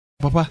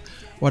Papa,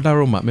 what are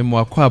Roma,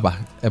 Memoir Quaba,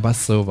 Eba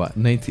Silver,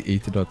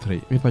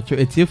 98.3. Me pacho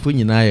etiefu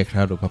nyina ye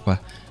krado, Papa.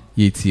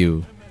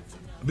 Yetiu.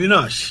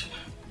 Binash,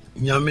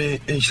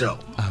 Nyame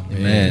Inshallah.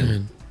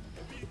 Amen.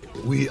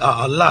 We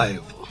are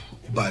alive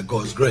by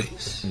God's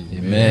grace.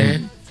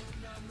 Amen.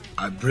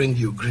 I bring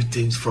you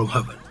greetings from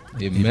heaven.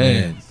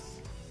 Amen.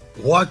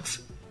 What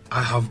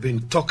I have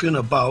been talking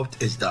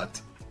about is that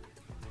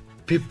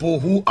people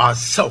who are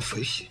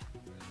selfish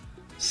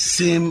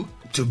seem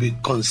to be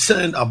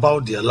concerned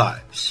about their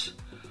lives,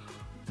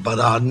 but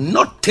are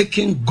not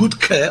taking good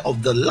care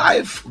of the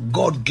life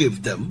God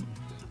gave them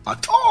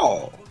at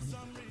all.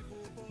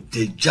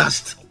 They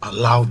just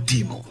allow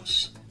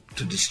demons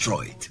to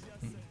destroy it.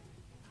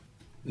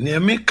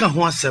 Niamika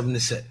ho asem ne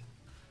se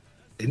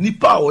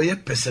enipa a woye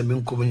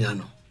pesem nkomunya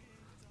no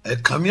e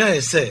kamia ye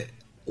se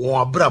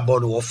won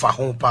abrabo no wo fa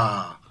ho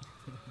pa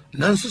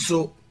nanso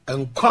so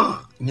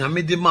enkwa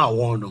nyame de ma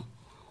won no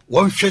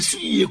won hwese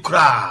ye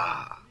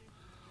kura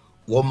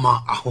wo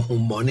ma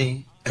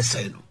ahohomoni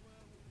ese no.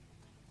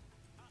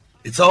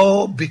 It's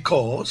all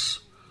because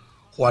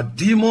what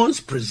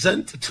demons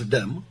present to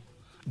them,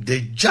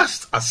 they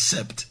just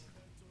accept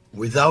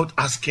without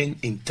asking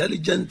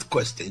intelligent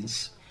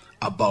questions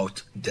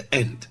about the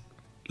end,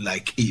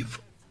 like Eve.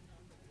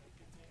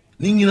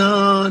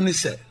 Ningina ni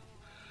se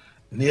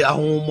ni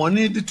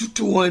ahomoni di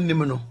tutu wan nim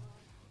no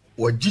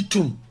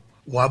wajitum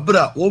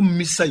wabra wo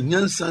misa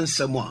nyansa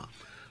nsem a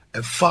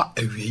efa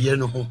awieye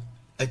no ho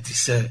eti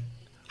se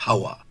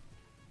Hawa.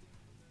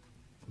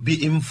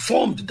 Be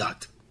informed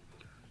that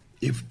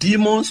if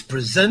demons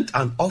present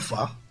an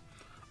offer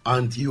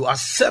and you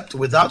accept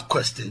without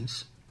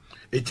questions,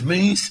 it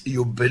means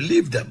you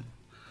believe them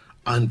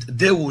and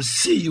they will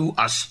see you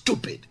as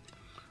stupid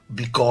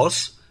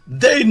because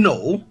they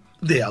know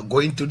they are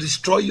going to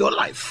destroy your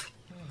life,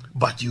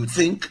 but you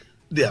think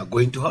they are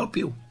going to help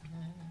you.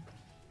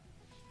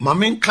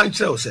 Mamin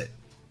kanche say,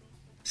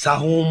 sa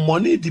hon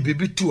money di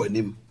bibi tu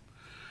anim.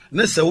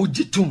 Ne se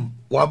ujitum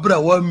wabra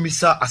wa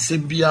misa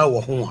asembia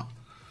wo ho a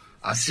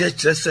ase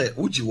kire se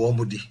uji wo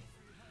mudi.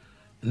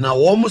 Na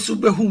wo mo so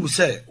behu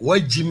se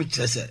wajimi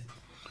kire se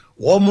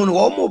wo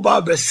mo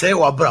ba be se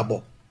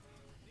wabrabo.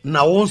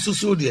 Na wo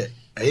nsusu de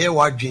eye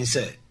wadwen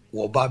se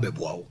wo ba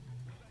beboa wo.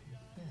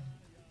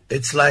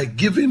 It's like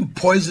giving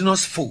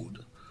poisonous food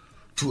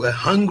to a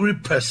hungry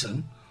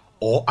person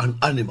or an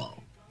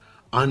animal,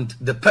 and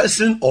the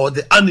person or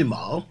the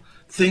animal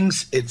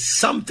thinks it's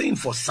something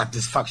for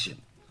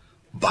satisfaction,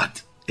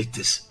 but it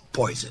is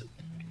poison.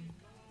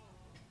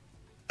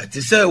 It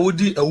is a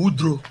woody a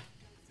woodro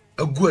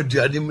a good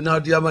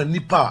diadimina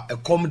nipa a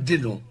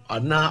comedino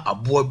ana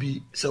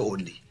abuabi se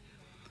only.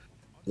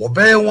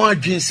 Wobey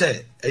one gin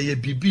say a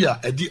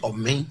bibia edi o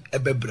men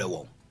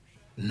ebebrewo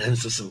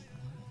nanso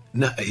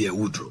na a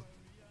woodro.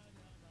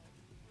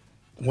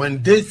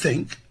 When they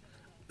think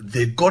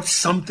they got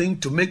something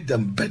to make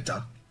them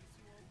better,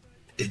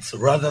 it's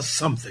rather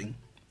something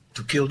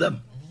to kill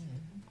them.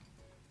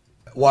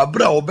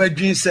 Wabra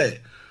obedin say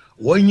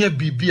wonye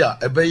bibia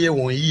ebeye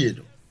won yie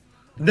no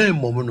na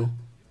emom no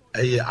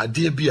eye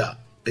ade bia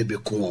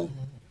ebekon.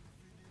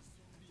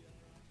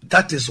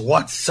 That is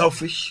what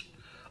selfish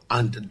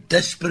and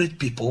desperate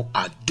people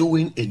are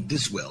doing in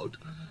this world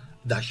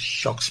that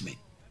shocks me.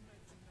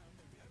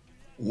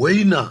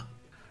 Weina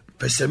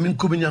pesemin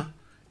kuminya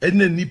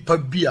ene nipa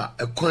bia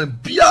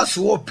ekwan bia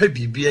so wo pe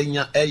bibia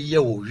nya eye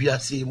wo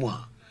wiase mu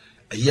a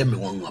eye me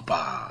won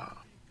apa.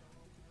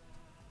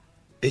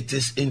 It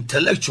is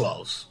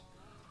intellectuals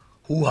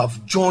who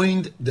have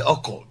joined the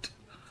occult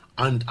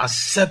and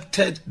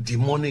accepted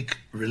demonic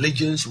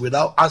religions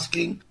without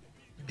asking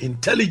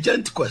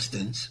intelligent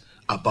questions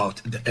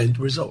about the end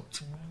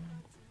result.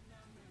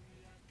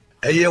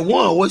 Eye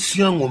won a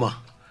wasua ngoma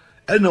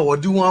ena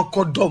wodi won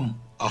akodom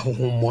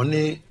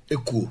ahohomone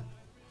ekuo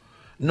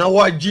na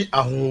waji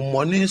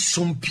ahohomone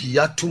sompi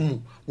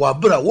atum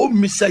wabra wo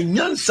misa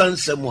nyansa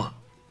nsem a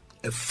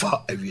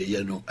efa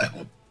awieye no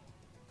ehom.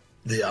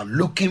 They are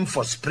looking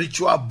for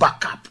spiritual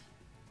backup,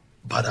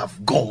 but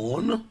have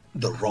gone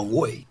the wrong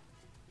way.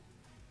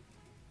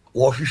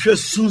 Wahwehwe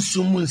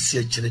sunsum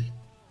nsiachire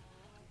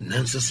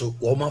nanso so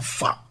woma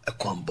fa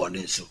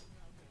ekwambone so.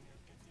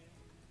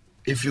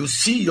 If you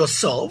see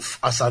yourself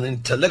as an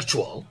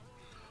intellectual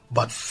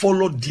but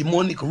follow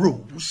demonic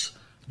rules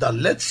that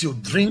lets you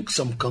drink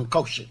some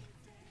concoction,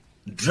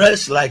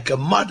 dress like a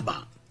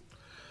madman,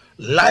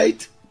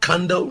 light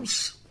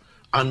candles,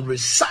 and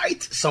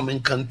recite some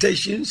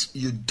incantations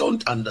you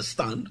don't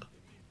understand,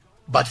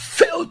 but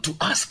fail to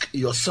ask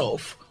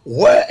yourself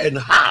where and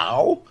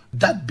how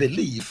that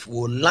belief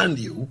will land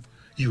you,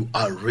 you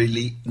are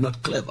really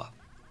not clever.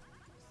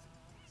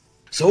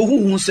 So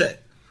who say,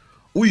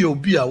 uyo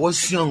bia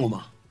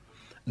wasuangoma,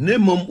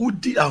 nemom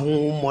udi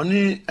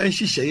ahomoni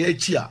enhihye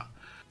chia,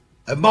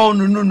 ema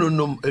no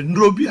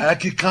enrobi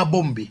akeka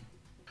bombi,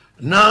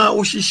 na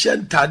wohihye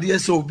ntade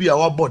ese obi a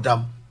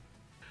wabodam,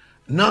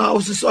 na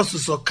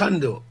ususo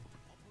candle,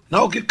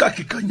 na okika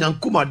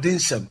nyankuma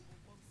densem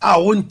a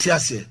wonti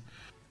ase.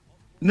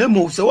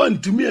 Nemo se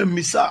wantumi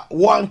amisa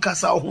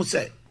wankasa ho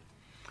se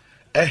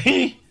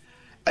ehe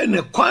And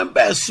a kwan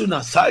be soon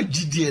as I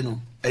gidie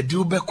no, a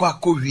do be kwa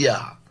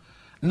kovia.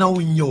 Now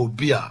we know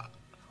beer,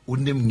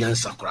 unim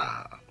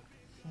nyansakra.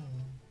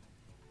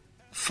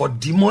 For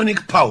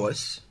demonic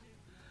powers,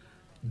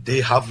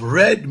 they have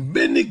read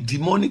many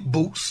demonic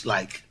books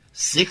like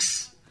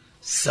 6,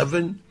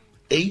 7,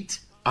 8,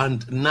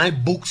 and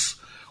 9 books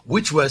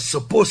which were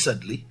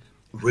supposedly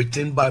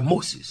written by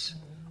Moses,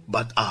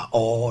 but are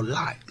all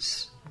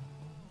lies.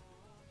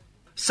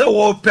 So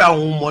what pe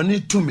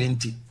money to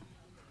minti.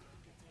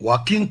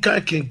 Wa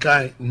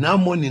kinkai na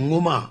money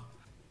ngoma.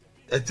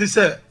 It is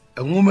a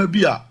ngoma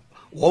bia.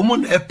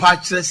 Woman e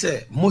patch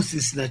say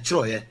Moses na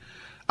chroye.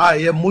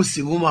 Aye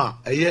Moses ngoma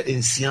aye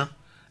ensia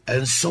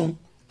enson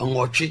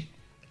nwotwe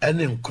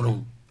ene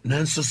nkron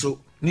nanso so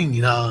ni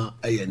nyina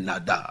aye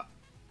nada.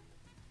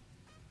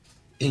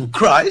 In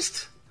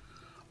Christ,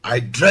 I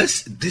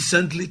dress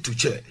decently to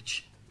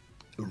church,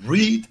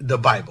 read the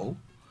Bible,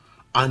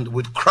 and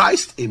with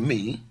Christ in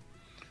me,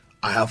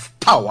 I have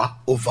power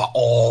over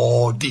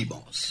all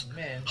demons.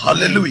 Amen.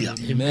 Hallelujah.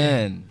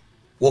 Amen.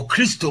 Wo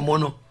Kristo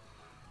mono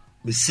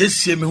me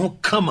sesie me ho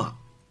kama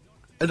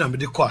ena me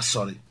de kwa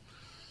sorry.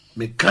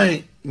 Me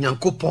kan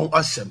Nyankopon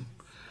asem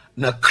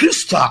na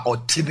Kristo a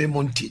otibe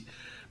monti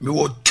me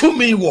wo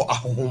tumi wo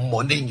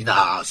ahohommone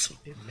nyina so.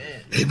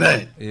 Amen.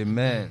 Amen.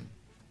 Amen.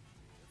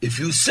 If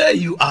you say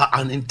you are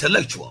an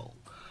intellectual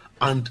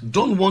and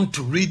don't want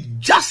to read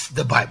just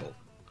the Bible,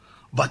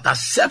 but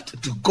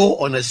accept to go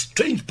on a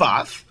strange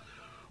path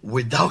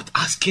without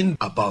asking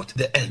about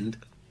the end,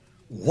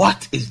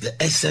 what is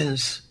the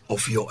essence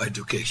of your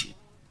education?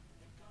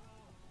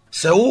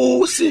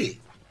 So, see,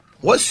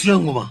 what's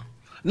young woman?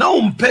 Now,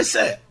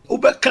 pese,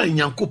 ubeka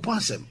Nyankopon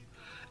asem.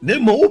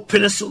 Nemo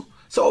upeneso,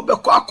 so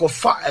ubeko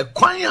akofa e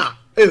kwanya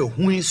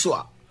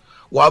huinsoa.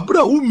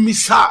 Wabra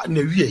umisa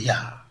newie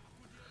ya.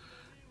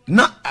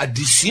 Na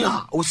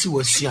addition osi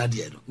wasia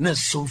de no na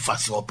so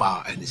fast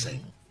opa anything.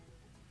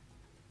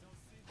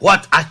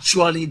 What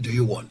actually do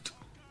you want?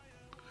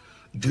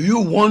 Do you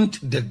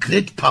want the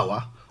great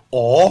power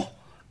or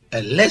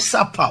a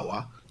lesser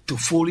power to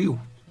fool you?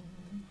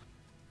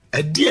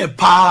 A dear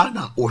pa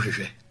na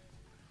ohwehwe.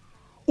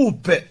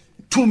 Upe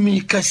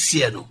tumi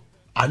kase no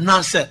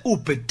anase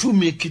upe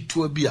tumi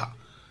kitua bia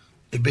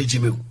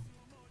ebejime.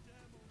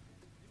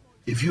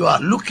 If you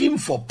are looking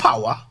for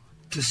power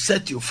to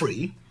set you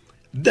free,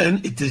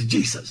 then it is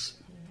Jesus,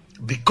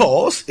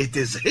 because it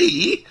is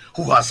he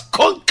who has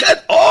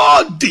conquered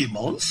all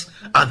demons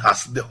and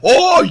has the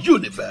whole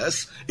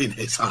universe in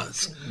his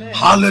hands. Amen.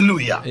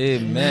 Hallelujah.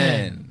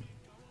 Amen.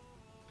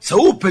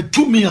 So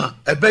petumia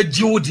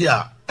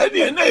ebejiwodia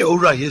ene na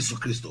ora Yesu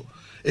Kristo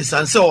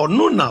esanse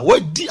ono na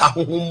wadi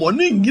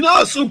ahohommone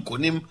nyina so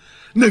nkonim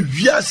na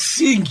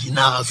wiase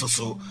nyina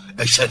so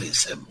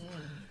ehyeresem.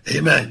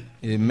 Amen.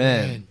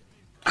 Amen.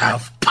 I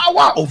have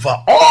power over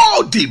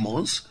all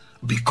demons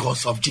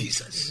because of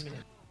Jesus.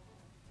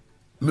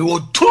 Me wo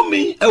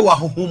tumi e wa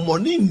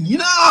hohomoni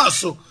nyina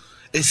so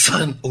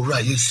esan ora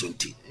Yesu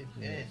nti.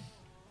 Amen.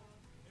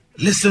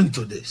 Listen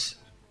to this.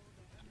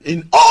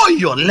 In all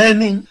your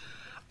learning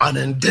and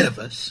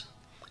endeavors,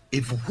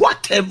 if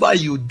whatever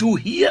you do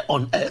here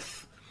on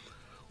earth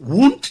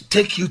won't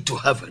take you to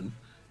heaven,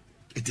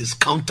 it is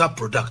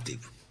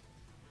counterproductive.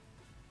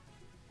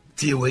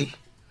 Tiwe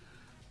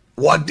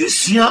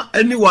wadisia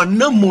anyone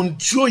na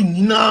montuo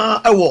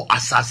nyina ewo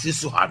asase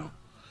so ha no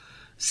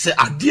se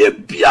ade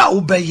bia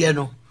ubeye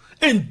no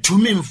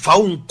entumi mfa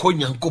wo nko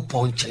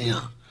Nyankopon chen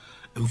a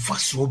mfa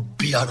so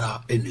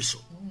biara eniso.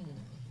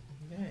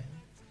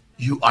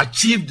 You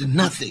achieved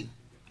nothing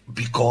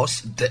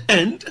because the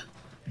end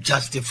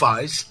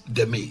justifies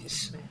the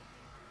means.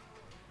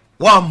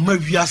 Wa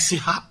mawiase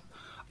ha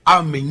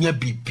amenya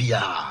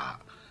bibia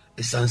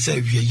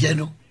esanse wieye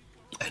no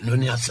eno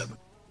ni asem.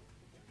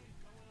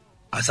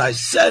 As I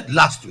said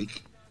last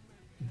week,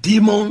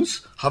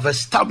 demons have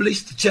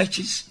established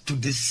churches to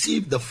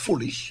deceive the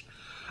foolish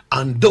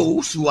and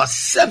those who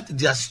accept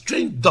their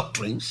strange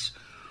doctrines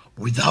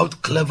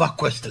without clever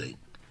questioning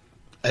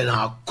and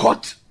are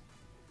caught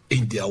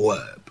in their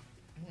web.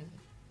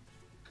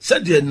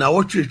 Said the na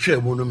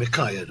wotwetwe mu no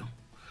mekaye no.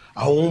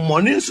 Awo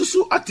moni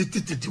nsusu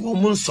atitititi wo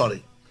mun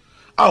sori.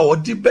 A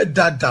odi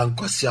bedada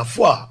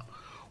nkwasiafo a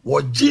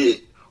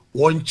woji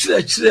won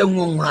kyerɛkyerɛ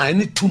nwonwran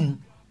ne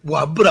tum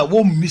wabra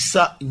wo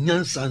misa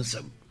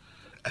nyansansam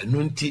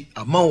enunti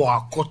ama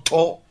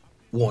wakoto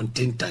won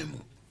time.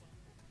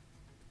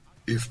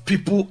 If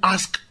people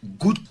ask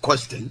good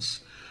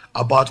questions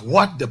about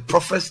what the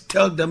prophets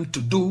tell them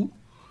to do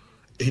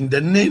in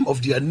the name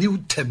of their new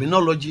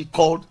terminology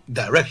called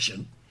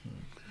direction,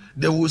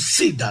 they will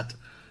see that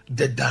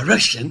the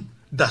direction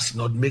does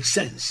not make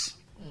sense.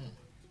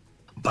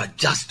 But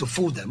just to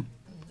fool them,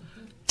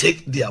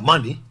 take their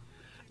money,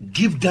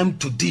 give them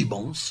to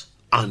demons,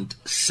 and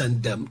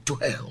send them to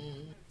hell.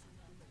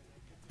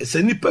 It's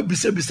a nipa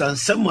bisa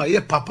nsema ye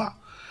papa.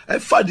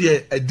 Efa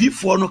de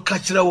adifo no ka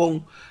kire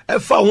won.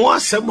 Efa won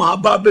asem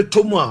aba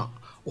betomu a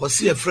wo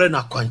se e frɛ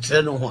na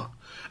kwankire no ho a.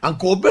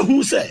 Anka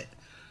obehu se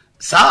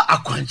sa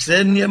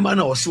akwankire niema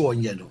na wo se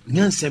wonye no.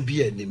 Nyansa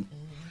bi anim.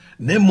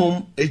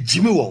 Nemom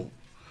ejimi won.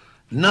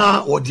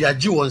 na wɔde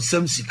agye wɔn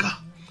nsɛm sika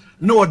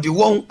na wɔde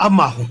wɔn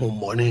ama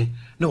ahohommɔne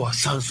na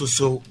wɔasan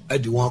so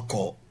de wɔn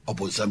akɔ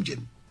ɔbonsam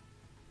gyem.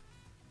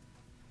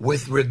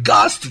 With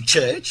regards to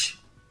church,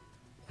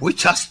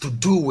 which has to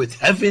do with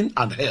heaven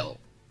and hell,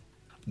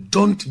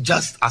 don't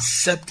just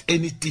accept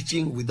any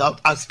teaching without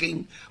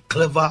asking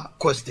clever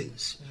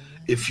questions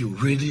if you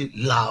really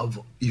love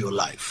your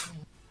life.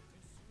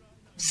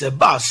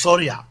 Seba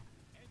soria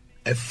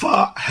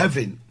efa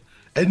heaven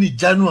any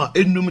janua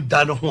enum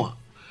dano ho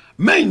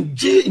men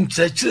je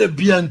nkyerɛkyerɛ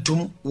bia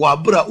ntom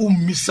wabra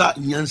ummisa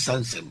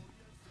nyansansem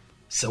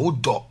se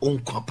wodo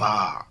onkwa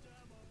pa.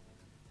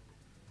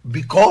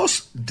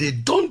 Because they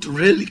don't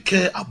really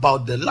care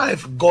about the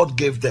life God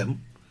gave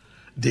them,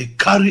 they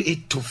carry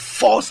it to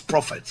false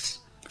prophets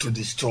to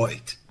destroy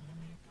it.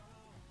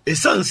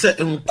 Esan se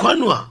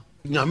nkwano a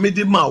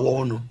nyamede ma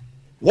wo no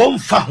won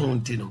fa ho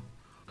ntino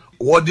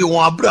wode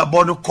won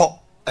abrabɔ no kɔ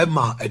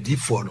ema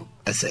adifo no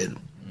ɛsɛ no.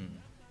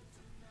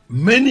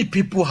 Many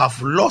people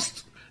have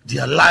lost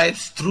their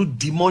lives through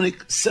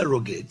demonic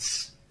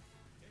surrogates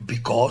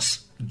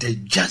because they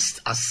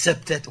just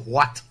accepted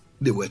what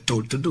they were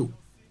told to do.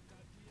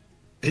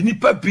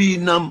 Enipa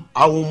bi nam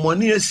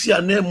awomoni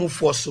asia na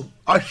emufo so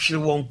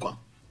ahwere won kwa.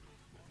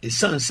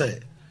 Esan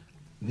sɛ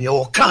ne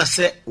wɔka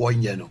sɛ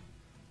wɔnyɛ no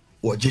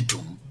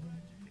wɔgyetum.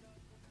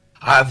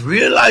 I have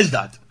realized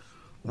that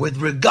with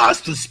regards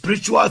to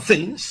spiritual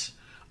things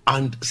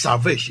and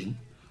salvation,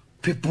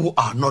 people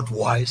are not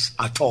wise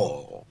at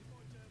all.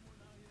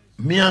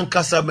 Me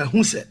ankasa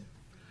mehu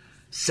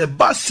sɛ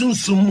ba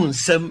sunsum mu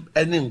nsɛm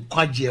ɛne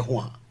nkwagye ho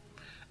a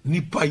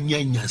nipa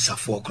nya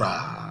nyansafo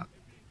koraa.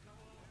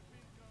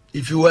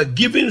 If you were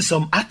given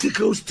some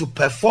articles to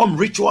perform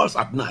rituals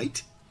at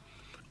night,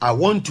 I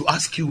want to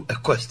ask you a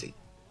question.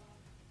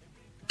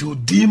 Do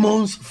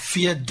demons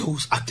fear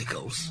those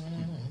articles?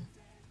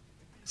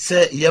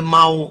 Say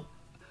yemao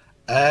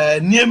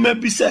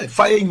niema bi se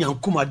fire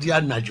nyankumade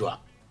anadwo a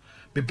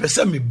me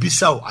pese me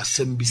bisa o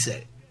asem bi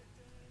se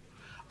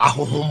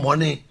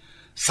ahohommone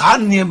saa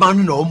niema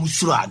no na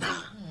omusuro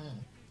ana.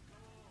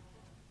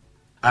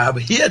 I am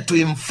here to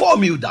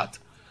inform you that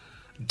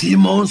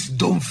demons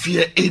don't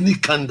fear any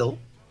candle,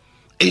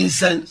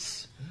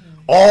 incense,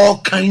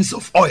 all kinds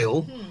of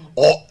oil,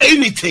 or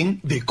anything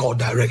they call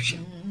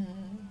direction.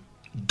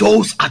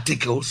 Those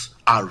articles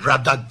are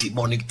rather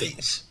demonic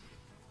things.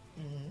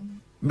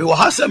 Me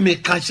wahasa me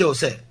kanche o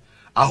se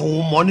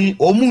ahohommone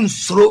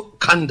omunsoro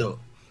candle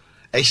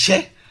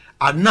ehye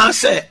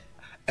anase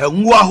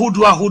enwo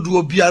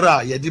ahodo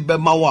biara yede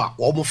bema wa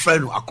wo mo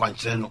frɛ no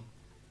akwankyerɛ no.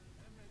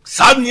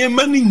 Sa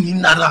niema ni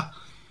nyinara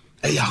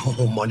eya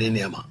ahohommone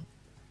niema.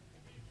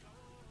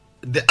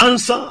 The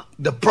answer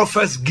the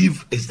prophets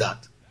give is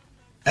that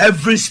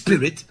every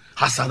spirit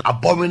has an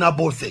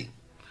abominable thing.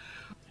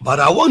 But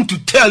I want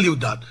to tell you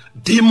that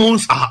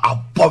demons are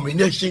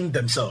abomination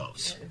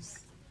themselves.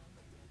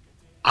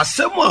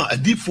 Asema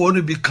adifo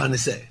no bi kan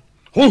se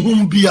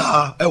honhom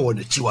bia e wo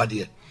ne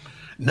chiwade.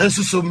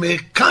 Nanso so me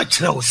ka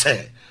kyerɛ wo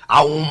se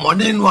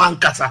awomone no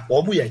ankasa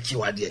wo mu ya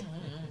chiwade.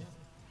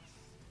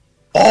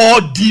 All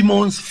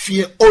demons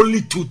fear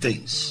only two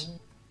things.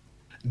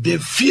 They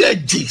fear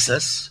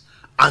Jesus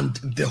and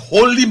the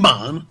holy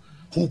man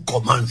who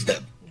commands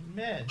them.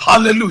 Amen.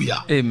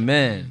 Hallelujah.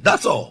 Amen.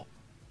 That's all.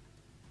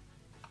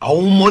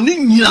 Our money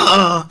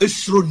nya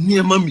esro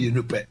niema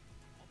mienu pe.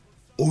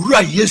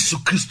 Owura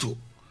Yesu Kristo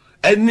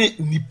ene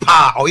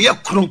nipa oye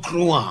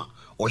kronkron a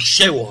o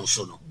hye won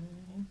so no.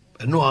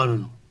 Eno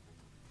anu.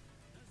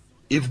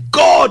 If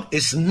God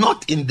is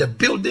not in the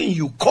building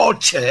you call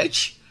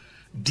church,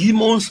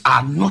 demons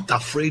are not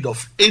afraid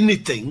of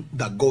anything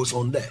that goes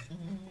on there.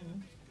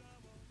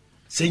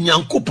 Se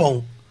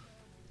nyankopon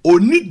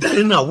oni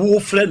dan na wo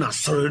frɛ na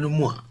sɔre no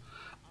mu a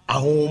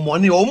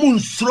ahohommɔne ɔmo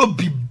nsoro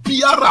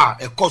bibiara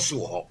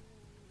ekoso ho.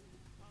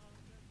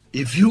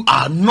 If you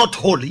are not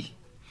holy,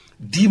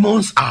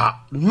 demons are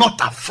not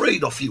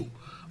afraid of you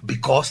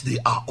because they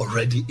are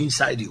already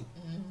inside you.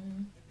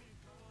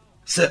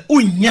 Se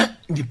unya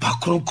nipa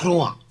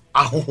kronkron a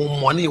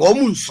ahohommɔne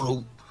ɔmo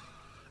nsoro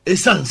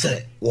esan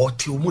sɛ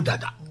wɔte mu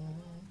dada.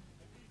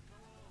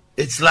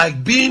 It's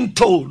like being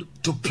told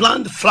to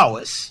plant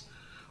flowers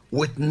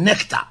with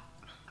nectar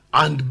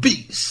and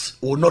bees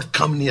will not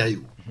come near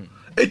you.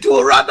 It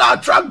will rather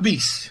attract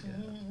bees.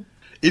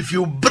 If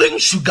you bring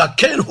sugar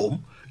cane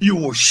home, you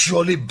will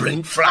surely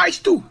bring flies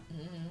too.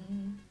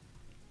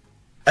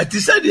 It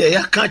is said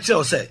here, can't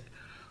you say,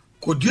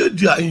 could you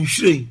do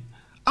insurance?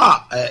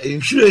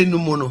 Insurance no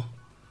mono.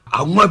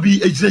 I want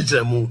be a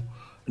judgment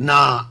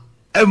na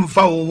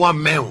emfa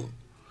one man.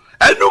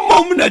 And no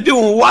moment I do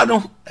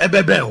one a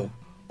bebel.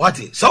 What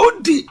is so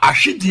the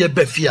ashidi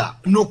befia?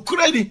 No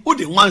credit, who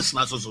the ones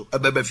na so a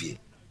bebefia.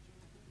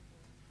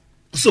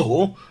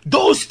 So,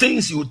 those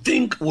things you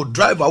think will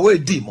drive away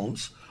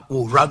demons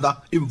will rather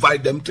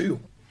invite them to you.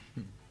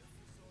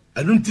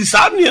 And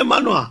untisani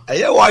emanoa, a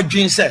year wa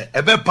dream say,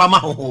 a be pama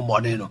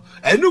homoneno,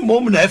 and no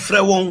moment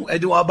efre won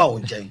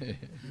eduaba.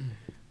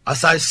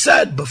 As I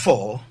said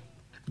before,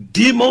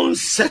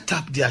 demons set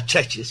up their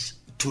churches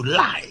to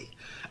lie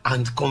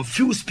and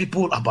confuse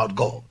people about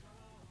God.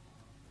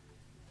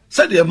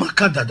 Said the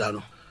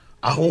Makadadano,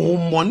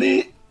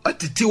 Ahomoni,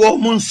 Atiti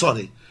woman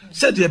sorry,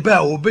 said the bear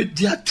obey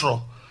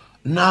diatro,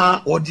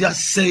 na or dia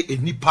say a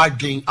nipa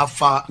gain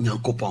afa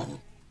nyankopon.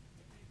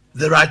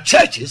 There are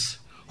churches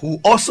who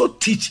also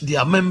teach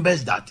their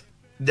members that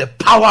the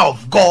power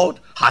of God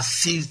has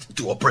ceased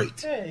to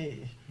operate.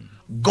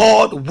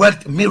 God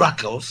worked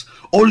miracles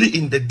only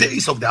in the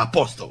days of the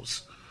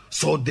apostles,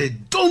 so they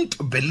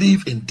don't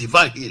believe in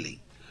divine healing,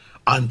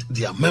 and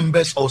their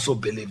members also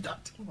believe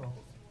that.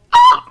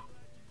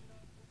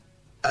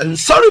 And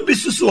sorry,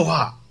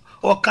 Bisusoha,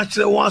 or catch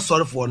the one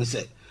sorry for one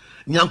say,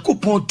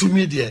 Nyankopon to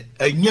me dear,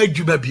 a near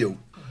jubabio.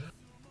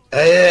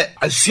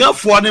 A sian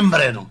for an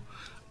embreno,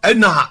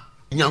 and na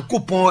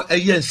Nyankopon a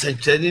yen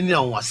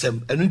centennial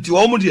wasem, and into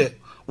Omudia,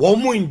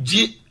 Woman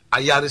G.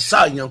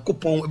 Ayarisa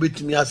Nyankopon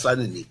bit me as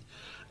an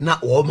na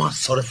woman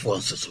sorry for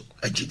one so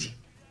a GD.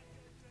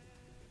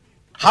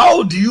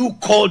 How do you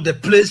call the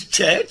place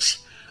church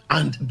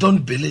and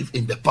don't believe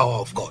in the power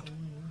of God?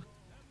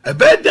 A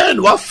bed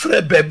then what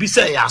Fred baby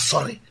say, yeah,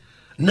 sorry.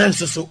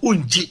 Nancy so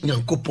unji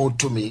Nyankopon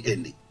to me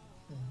any.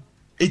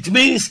 It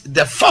means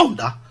the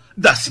founder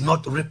does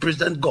not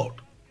represent God.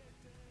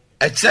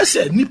 It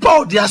says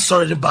nipa dia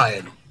sorry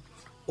by no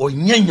or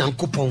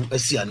Nyankopon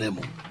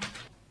esianemo.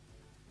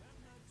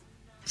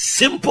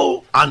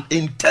 Simple and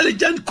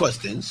intelligent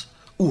questions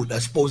would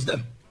expose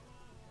them.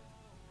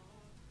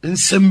 In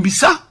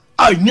Sembisa,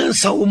 I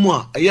nyansa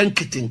umwa a young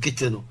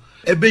kitten,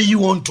 ebe you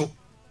want to.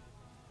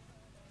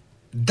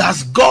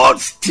 Does God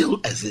still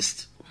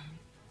exist?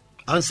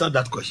 Answer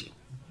that question.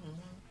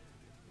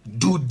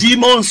 Do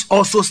demons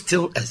also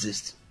still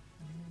exist?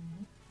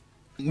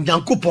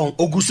 Nyankopon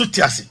ogusu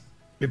tiasi.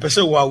 Me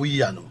pese wa wi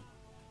ya no.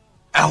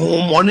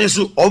 Ahomone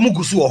so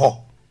omugusu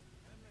oho.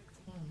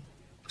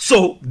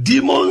 So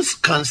demons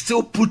can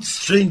still put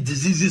strange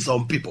diseases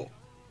on people.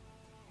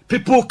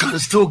 People can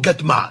still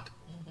get mad.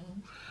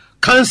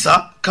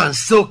 Cancer can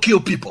still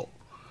kill people.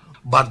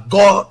 But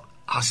God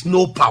has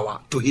no power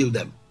to heal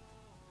them.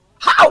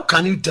 How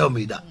can you tell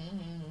me that?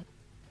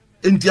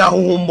 Inti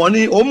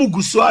ahomoni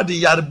omugusua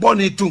de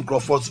yareboni to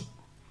nkrofoso.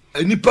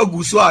 Enipa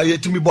gusua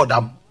yetumi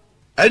bodam.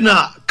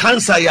 Ena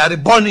cancer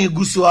yareboni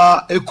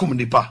gusua ekum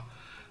nipa.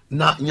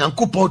 Na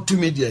Nyankopon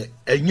tumi de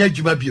enya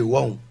djuma bi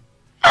won.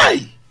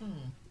 Hey!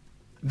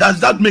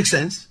 Does that make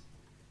sense?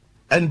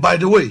 And by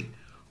the way,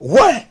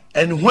 where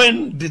and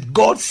when did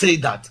God say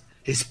that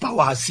his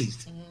power has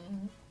ceased?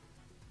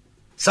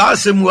 Sa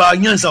semwa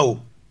nyansa o.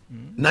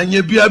 Na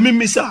nyebia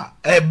mimisa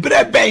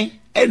ebreben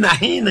e na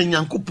hin na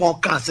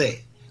Nyankopon kan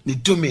say ni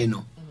tumi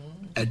no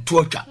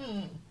etuocha.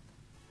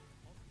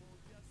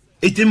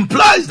 It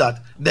implies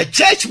that the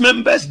church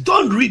members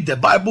don't read the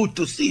Bible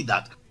to see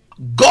that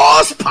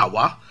God's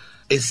power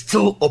is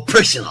still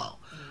operational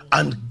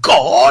and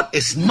God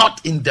is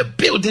not in the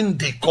building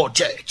they call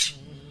church.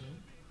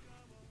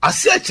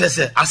 Asiache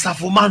se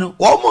asafumano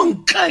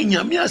womon kan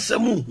nyame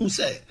asemu hu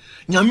se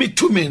nyame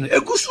tumi no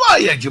egusu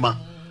ayejuma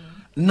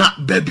na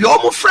baby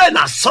omo friend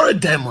na sorry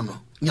dem no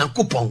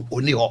Nyankopon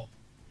oni ho.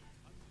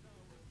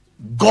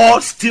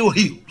 God still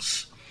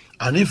heals,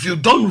 and if you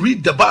don't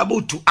read the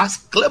Bible to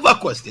ask clever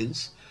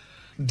questions,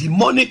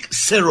 demonic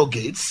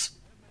surrogates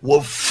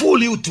will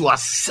fool you to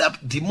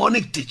accept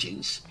demonic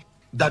teachings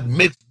that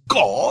make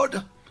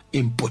God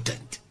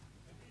impotent.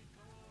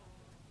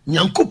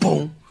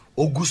 Nyankopon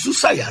ogusu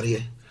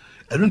sayare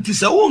enunti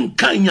se won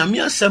kan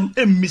nyame asem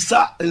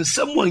emisa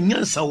ensem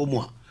wanyansa wo mu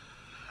a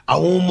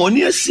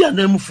awomoni asia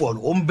namfo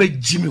no ombe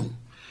jimi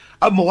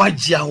ama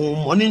waji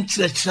awomoni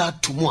nkyerɛkyerɛ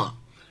atomu a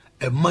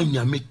ema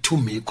nyame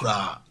tumi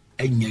kura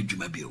enya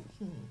dwuma bio.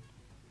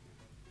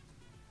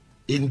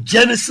 In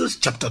Genesis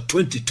chapter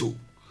 22,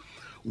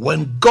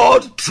 when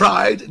God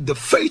tried the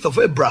faith of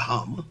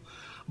Abraham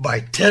by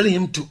telling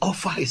him to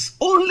offer his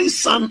only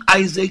son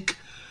Isaac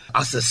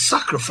as a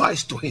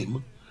sacrifice to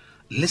him,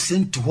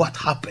 listen to what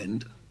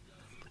happened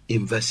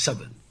in verse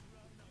 7.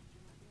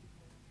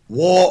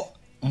 Wo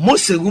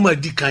Mose nguma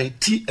dikan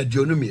ti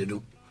aduonu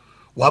mienu.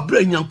 Wa bra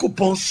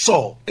Nyankopon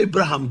saw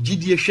Abraham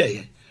gidie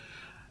hweye.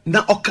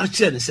 Na oka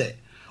kire ne se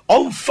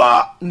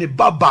omfa ne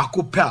baba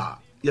ko pe a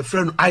ye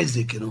frɛ no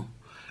Isaac no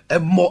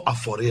emmo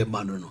afore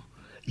ma no no.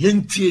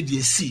 Yentie de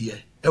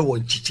siye e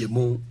won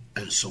chichemu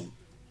enso.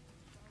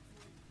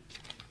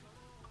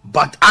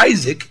 But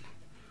Isaac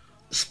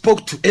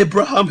spoke to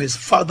Abraham his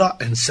father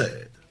and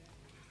said,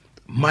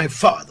 "My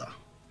father."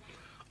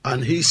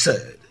 And he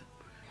said,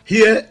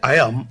 "Here I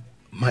am,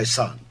 my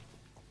son."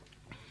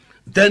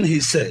 Then he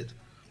said,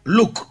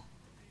 "Look,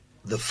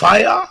 the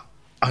fire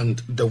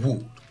and the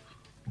wood,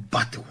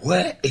 but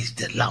where is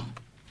the lamb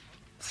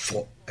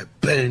for a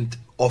burnt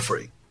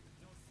offering?"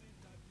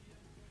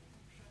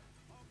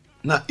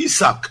 Now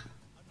Isaac,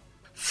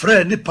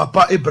 friend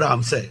Papa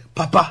Abraham said,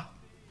 "Papa."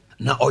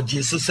 Na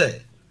ojesu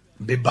said,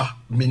 "Beba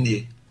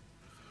minie."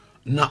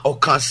 Na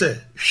oka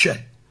said,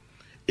 "Hwe,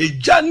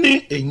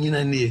 ejani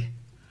enyina nie."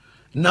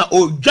 Na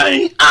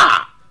odwan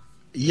a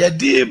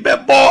yedi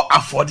bebo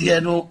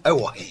afode no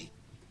ewo he.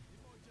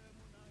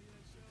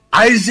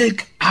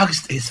 Isaac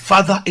asked his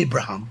father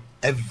Abraham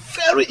a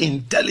very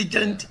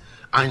intelligent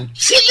and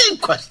chilling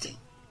question.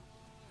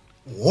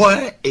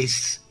 Where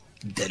is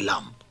the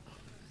lamb?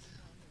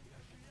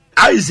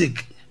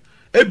 Isaac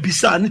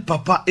ebisa ni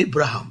papa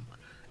Abraham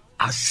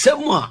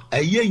asɛm a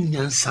ɛyɛ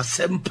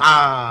nyansasɛm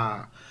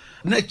paa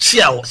na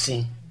kyia wɔ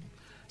se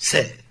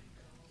sɛ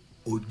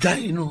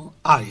odwan no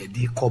a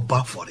yɛde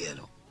kɔba fɔre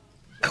no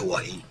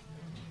ɛwɔ yi.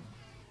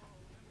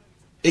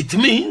 It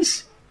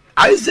means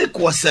Isaac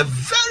was a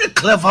very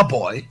clever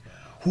boy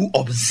who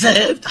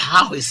observed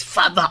how his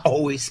father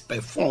always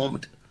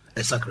performed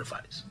a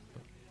sacrifice.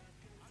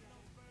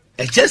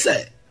 Ɛkyɛ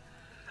sɛ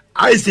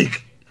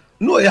Isaac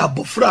no ya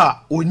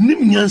bofra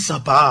onim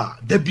nyansa pa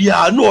da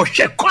bia no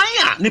hwɛ kwan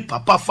a ne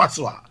papa fa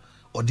so a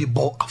ɔde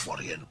bɔ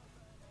afɔre no.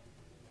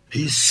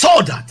 He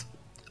saw that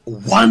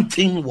one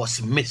thing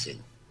was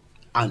missing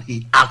and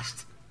he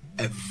asked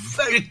a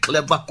very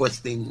clever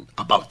question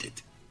about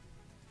it.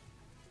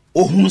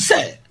 Ohun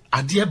sɛ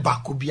adeɛ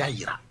baako bi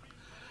ayera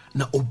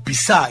na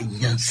obisa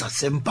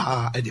nyansasɛm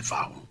paa ɛde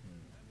fa ho.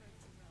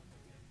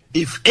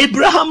 If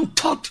Abraham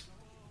thought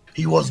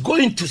he was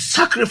going to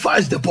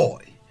sacrifice the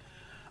boy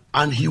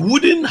and he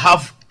wouldn't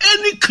have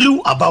any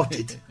clue about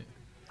it,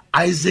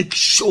 Isaac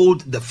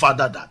showed the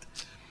father that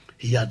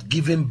he had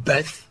given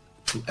birth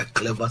to a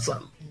clever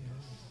son.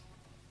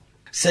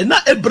 Sɛ na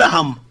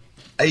Abraham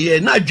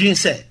ɛyɛ na adwene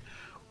sɛ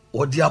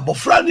ɔde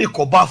abɔfra ne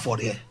kɔba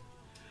afɔre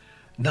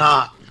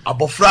na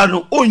abɔfra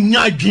no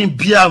onya adwene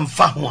bia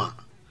mfa ho a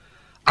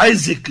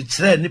Isaac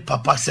kyerɛ ne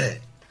papa sɛ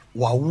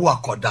wawu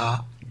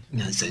akɔdaa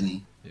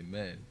nyansani.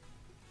 Amen.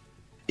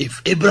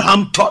 If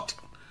Abraham thought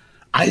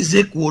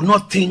Isaac would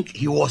not think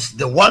he was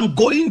the one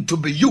going to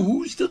be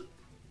used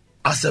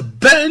as a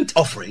burnt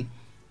offering,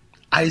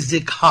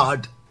 Isaac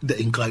had the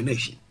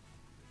inclination.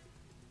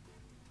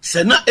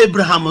 Sena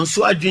Abraham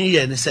nso adwene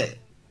yɛ ne sɛ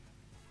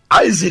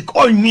Isaac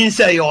onyin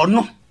sɛ yɛ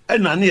ɔno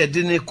ɛna ne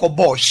yɛde ne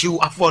kɔbɔ hyew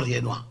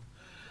afɔre no a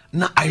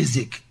na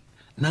Isaac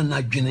na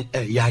n'adwene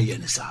ɛyɛ ayɛ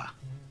ne saa.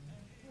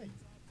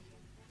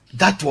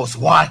 That was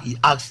why he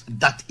asked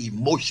that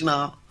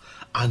emotional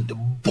and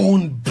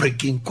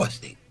bone-breaking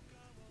question.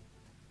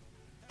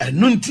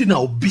 Ɛno nti na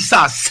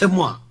obisa asɛm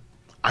a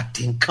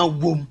atenka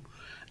wom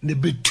ne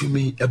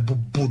betumi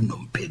ebubu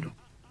nompe no.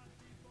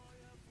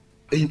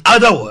 In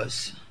other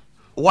words,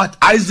 what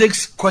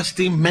Isaac's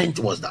question meant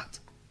was that,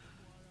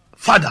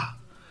 Father,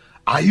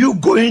 are you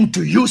going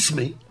to use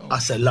me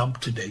as a lamb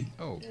today?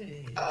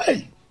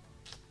 Aye.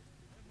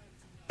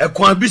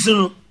 Ekwan bisu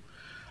no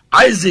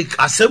Isaac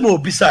asɛm a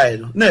obisa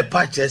no na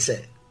ɛpa kyerɛ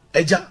sɛ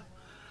ɛgya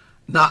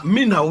na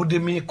me na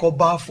wode me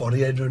kɔba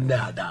afɔre no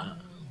na ada.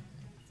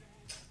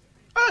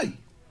 Aye.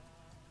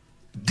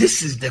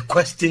 This is the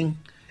question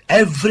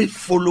every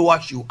follower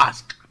should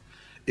ask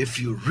if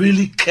you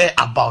really care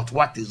about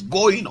what is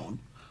going on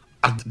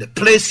at the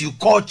place you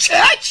call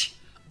church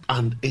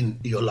and in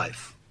your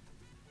life.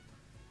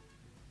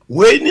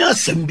 When you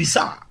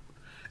sembisa,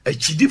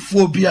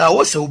 echidifuo bia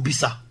wo se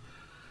obisa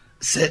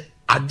se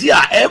ade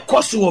a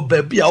ekoso wo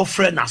ba bia wo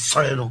frɛ na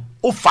sɔre no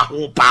wo fa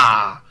ho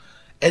pa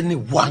any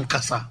one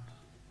kasa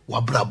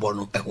wa brabo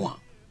no ehwa.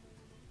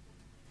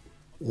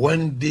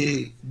 When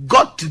they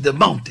got to the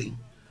mountain,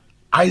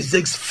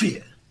 Isaac's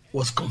fear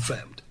was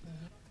confirmed.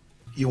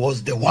 He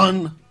was the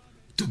one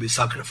to be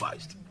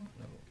sacrificed.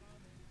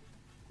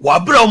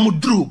 Wabra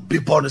mudru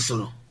bepɔ no so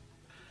no,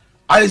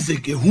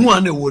 Isaac ehu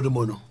ane wo no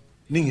no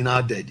ne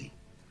nyinaa dadi.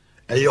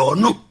 Ɛyɛ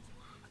ɔno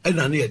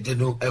ɛna ne yɛde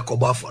no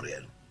ɛkɔbɔ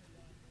afɔre no.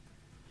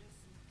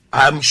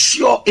 I am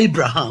sure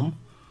Abraham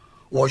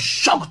was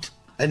shocked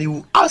and he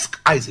would ask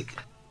Isaac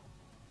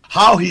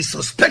how he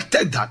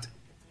suspected that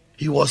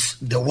he was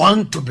the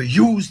one to be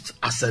used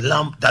as a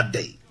lamb that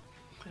day.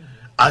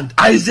 And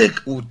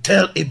Isaac would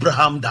tell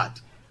Abraham that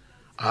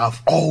I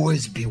have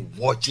always been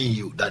watching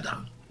you,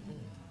 Dada.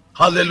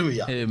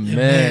 Hallelujah.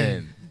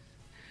 Amen.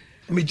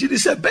 Me jidi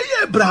se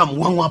beye Abraham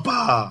wanwa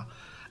pa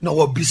na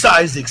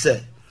wabisa Isaac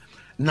se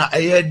na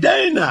eye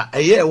dan na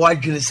eye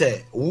wadwene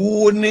se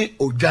wo ne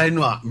odwan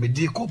no a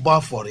medi kɔba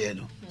afɔre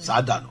no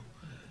sada no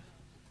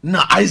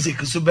na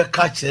Isaac so be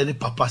ka kyerɛ ne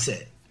papa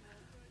se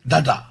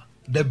Dada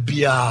da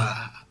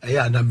bia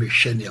eye na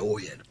mehwɛ ne wo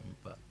ye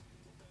no.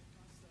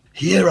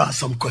 Here are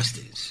some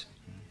questions.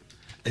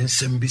 And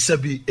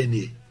sembisabi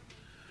eni.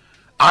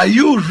 Are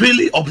you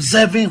really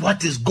observing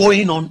what is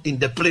going on in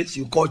the place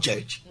you call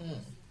church?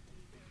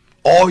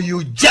 Or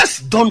you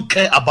just don't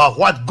care about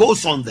what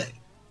goes on there?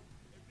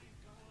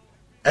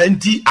 And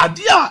the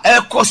idea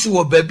ekoso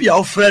wo baby a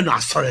ofre no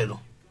asore no.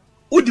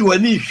 Udi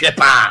wani hwe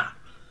pa.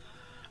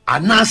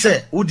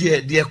 Anase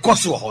udi de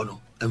ekoso ho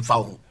no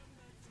emfa ho.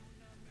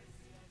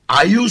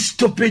 Are you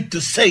stupid to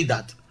say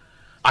that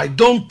I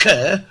don't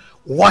care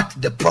what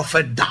the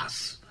prophet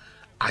does?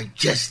 I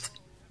just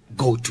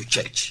go to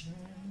church.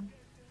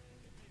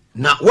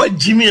 Na what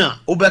Jimmy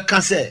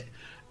obeka say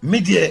me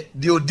de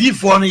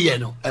odifo no ye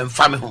no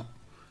emfa me ho.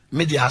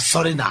 Me de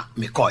asore na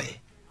me koye.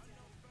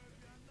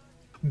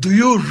 Do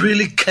you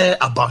really care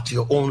about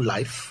your own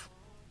life?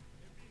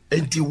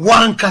 Enti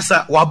wan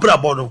kasa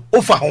wabrabo no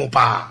ofa ho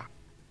pa.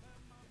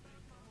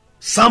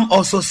 Some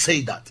also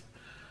say that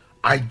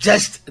I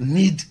just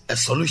need a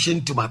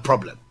solution to my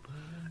problem,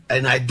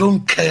 and I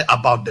don't care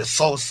about the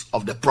source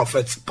of the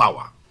prophet's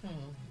power.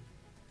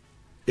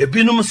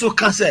 Ebinom so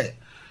ka say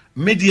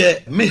me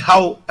de me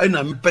how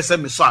na me pese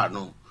me so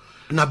ano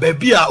na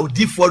baby a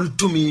odifo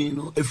to me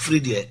no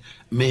efri de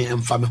me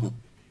emfa me ho.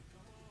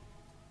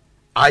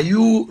 Are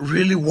you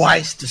really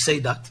wise to say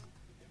that?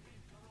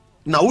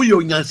 Now we yo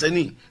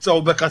nyansani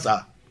so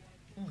obekasa.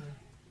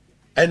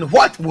 And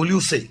what will you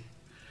say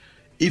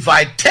if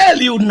I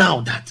tell you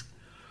now that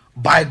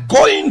by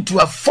going to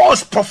a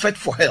false prophet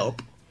for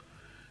help,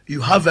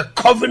 you have a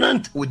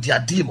covenant with their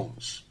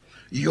demons?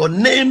 Your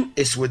name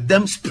is with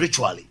them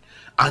spiritually,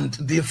 and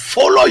they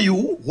follow you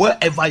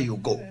wherever you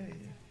go.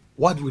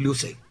 What will you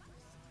say?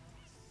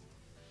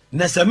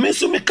 Nesa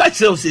mesu me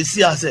catch you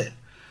say,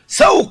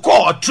 so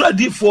call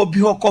trade for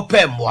bihoko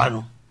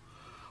pemwano.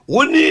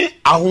 Woni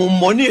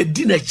ahomoni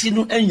edi na chi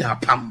no anya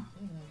pam.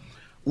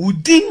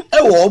 Udin e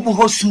wo omo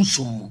ho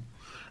sunsum.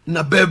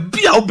 Na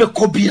baby a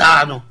obekọ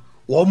bia no,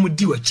 wo mo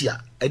di wachi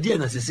a, edi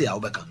na sese a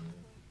obeka.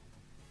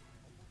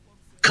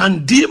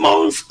 Can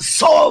demons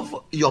solve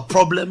your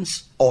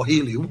problems or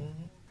heal you?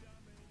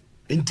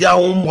 Inti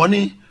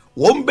ahomoni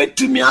wo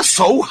mbetumi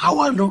aso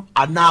hawa no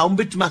ana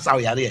mbetumi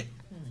asaw yare.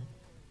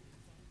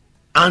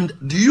 And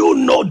do you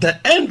know the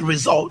end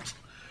result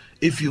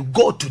if you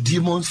go to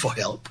demons for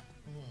help?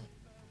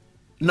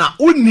 Na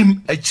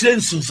unim a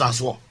change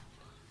sunsaso.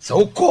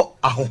 So ko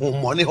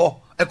ahomoni ho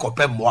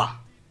ekope moa.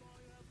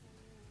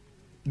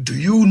 Do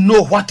you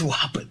know what will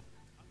happen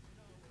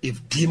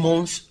if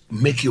demons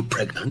make you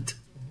pregnant?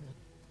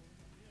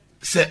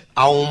 Say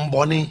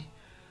ahomboni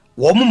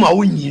wo mu ma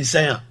wunyi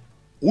sen a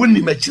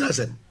unim a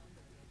chirasen.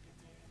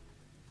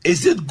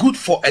 Is it good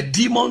for a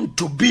demon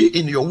to be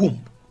in your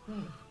womb?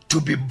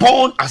 To be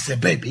born as a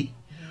baby,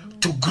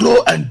 to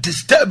grow and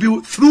disturb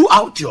you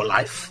throughout your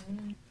life?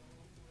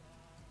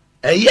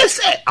 Yes,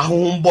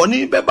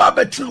 ahomboni beba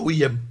betra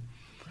uyem.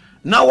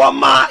 Na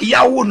wama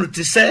ya wonu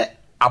te se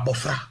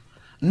abofra.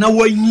 Na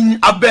wanyin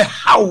abe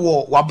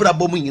hawo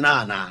wabrabo mu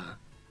nyina na.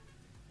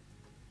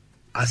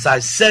 As I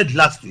said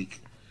last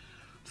week,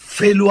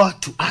 failure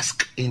to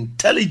ask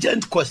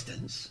intelligent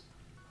questions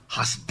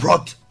has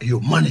brought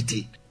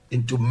humanity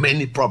into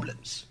many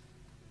problems.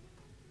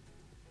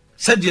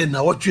 Said ye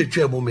na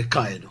watwe mo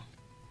mekae no.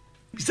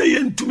 Say ye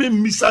ntumi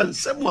misa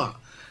nsem a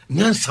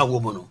nyansa wo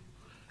mo no.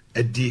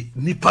 Edi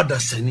nipa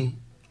dasani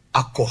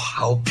akọ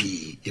how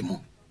pi emu.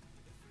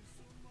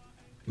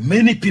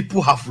 Many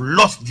people have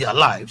lost their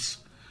lives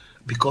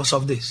because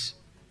of this.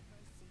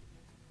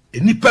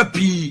 Nipa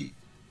pi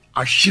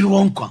ashiri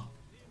won kwa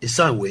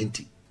esan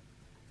wenti.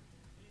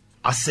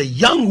 As a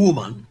young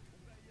woman,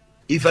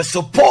 if a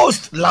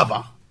supposed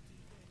lover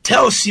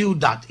tells you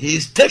that he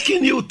is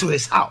taking you to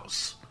his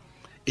house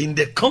in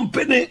the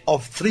company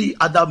of 3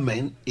 other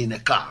men in a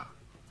car,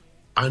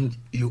 and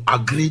you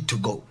agree to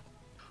go,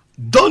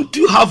 don't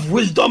you have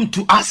wisdom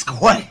to ask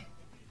why?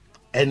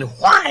 And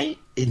why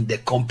in the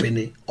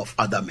company of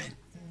other men?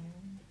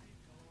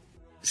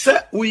 Say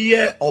we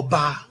ye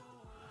oba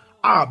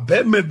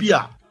be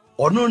mebia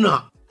ono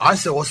na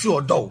ase wosi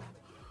odo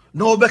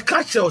na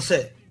obeka che o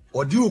se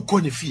odi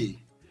ukọ ne fie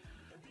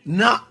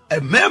na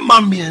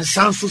emema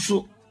miensan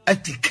so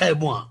etika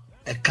mu a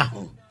eka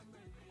ho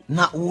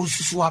na wo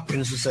susu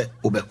apen so se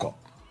obekọ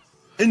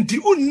enti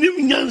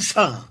unnim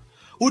nyansa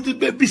udi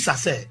bebisa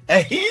se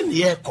ehin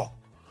ye kọ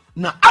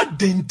na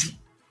adenti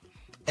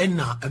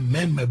ena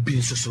emema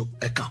bin so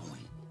eka ho.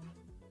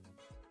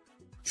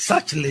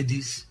 Such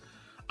ladies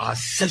are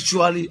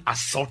sexually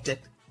assaulted,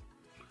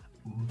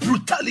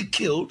 brutally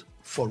killed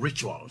for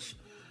rituals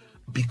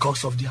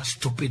because of their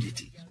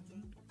stupidity.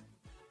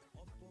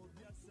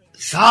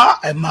 Sa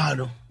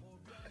emano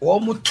wo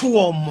mutu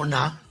wo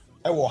mona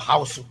e wo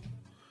house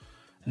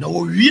na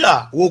wo wi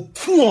a wo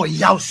ku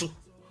yaw so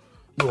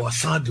na wo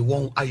san de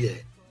won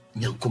aye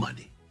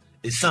nyankomade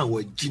esan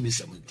wo Jimmy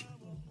 70.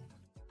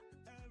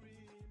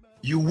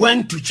 You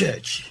went to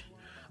church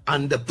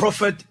and the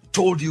prophet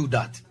told you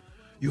that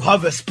you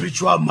have a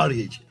spiritual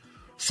marriage,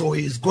 so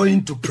he is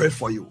going to pray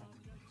for you,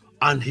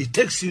 and he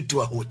takes you to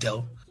a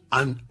hotel,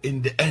 and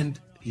in the end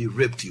he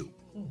raped you.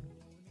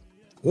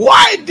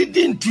 Why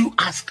didn't you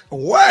ask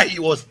where he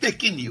was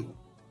taking you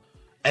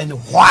and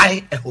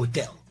why a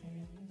hotel?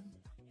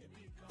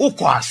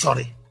 Ukwa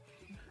sorry.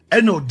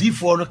 Eno di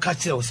for no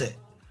catch you say,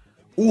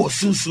 "Uwo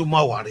sunsu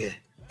ma ware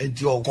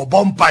enti o go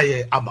bompa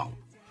ye ama."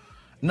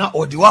 Na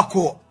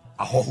odiwako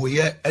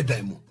ahohoye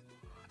edaimu.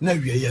 Na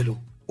wiye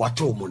no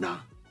wato mu na.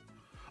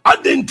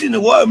 Adenti ne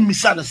wa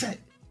misa no say,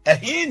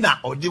 "Ehina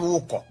odi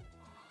woko."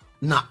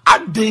 Na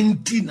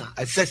adenti na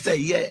asese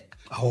ye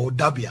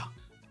ahodabia.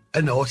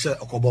 And also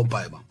a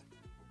bompa.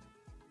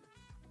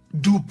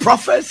 Do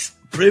prophets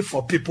pray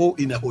for people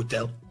in a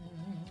hotel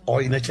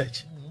or in a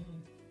church?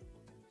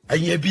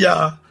 And ye be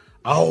a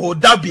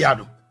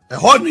dabiano, a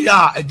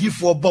honya, a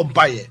D4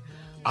 bompaye,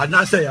 and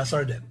I say, I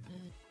saw them.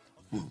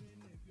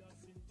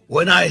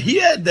 When I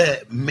hear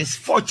the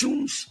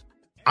misfortunes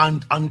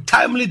and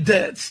untimely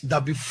deaths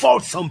that befall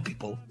some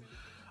people,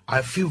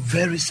 I feel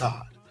very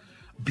sad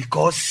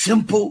because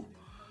simple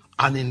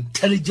and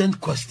intelligent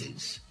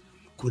questions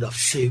could have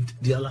saved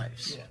their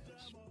lives.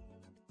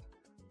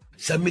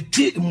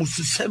 Samiti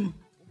mususem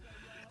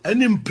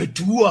eni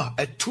mpetuo a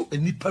eto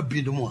enipa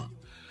binom a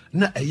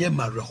na eye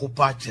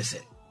marehopa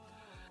kyese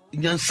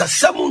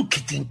nyansasam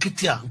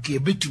nkitinkiti a nke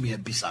ebetumi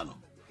abisa no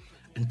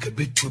nke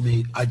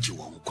betumi agi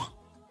wonkwa.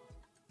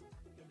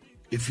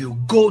 If you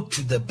go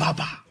to the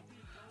barber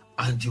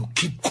and you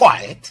keep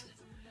quiet,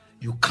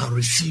 you can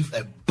receive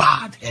a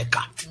bad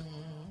haircut.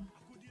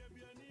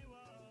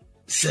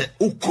 Se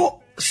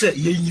uko se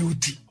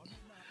yenyuti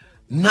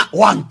na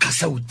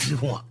wankasa utiri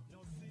ho a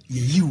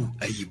yeyu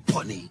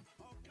ayiboni.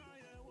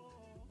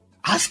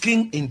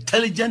 Asking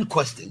intelligent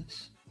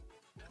questions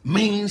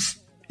means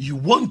you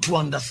want to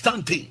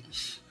understand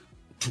things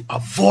to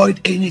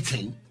avoid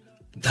anything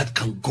that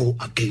can go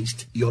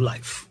against your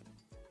life.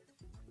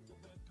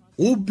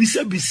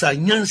 Ubisa bisa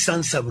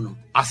nyansan sabno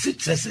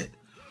asitrese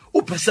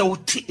upese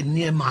uti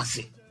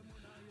niemase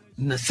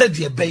na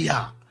sedi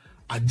ebeya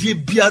adie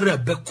biara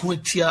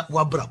bekuntia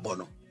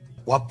wabrabono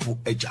wapu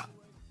eja.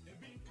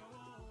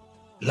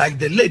 Like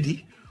the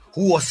lady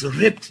who was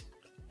raped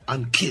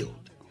and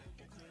killed.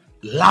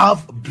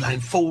 Love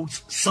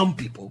blindfolds some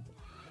people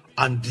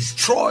and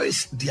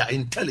destroys their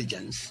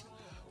intelligence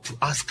to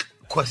ask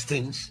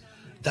questions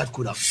that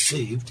could have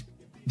saved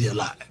their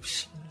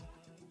lives.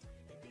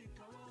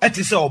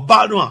 Etise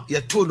obano a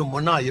yeto no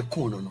mona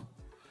yekuno no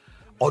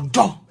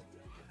odo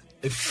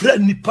efra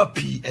nipa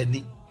pi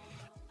ani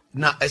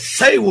na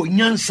esai wo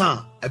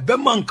nyansa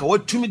ebema nka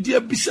watumi dia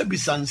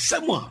bisa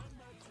nsem a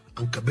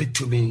anka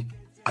betumi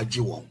agi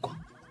wonko.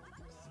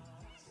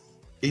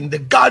 In the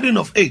Garden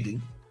of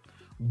Eden,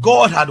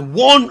 God had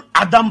warned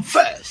Adam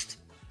first,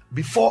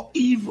 before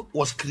Eve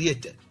was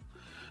created,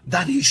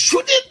 that he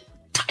shouldn't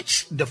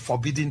touch the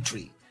forbidden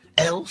tree,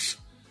 else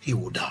he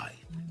would die.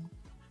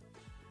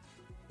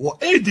 Wo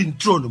Eden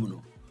throne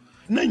no,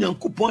 na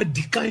Nyankopon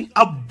dikan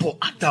abo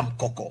Adam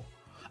koko,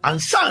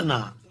 ansa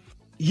na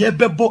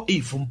yebebo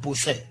Eve mpo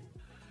se,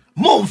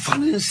 momfa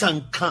ne nsa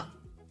nka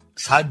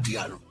saa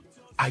dua no,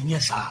 anya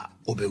saa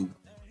obewu.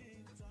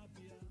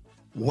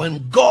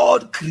 When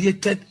God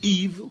created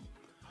Eve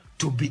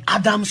to be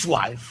Adam's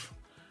wife,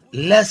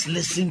 let's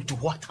listen to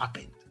what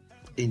happened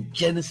in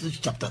Genesis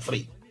chapter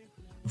 3,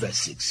 verse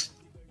 6.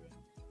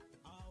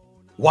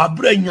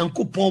 Wabre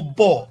Nyankopon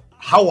bo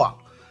Hawa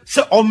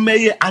se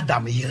omeye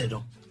Adam yere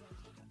no.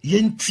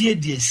 Yentie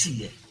de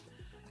siye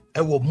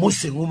ewo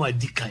Mose ngoma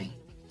dikan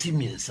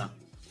timiensa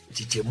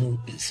chichemu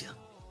ensia.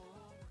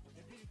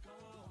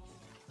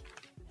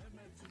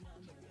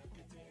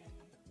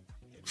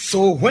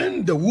 So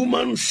when the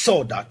woman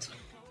saw that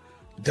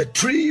the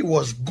tree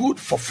was good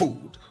for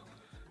food,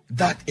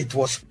 that it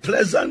was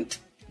pleasant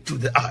to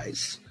the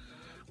eyes,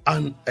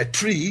 and a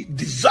tree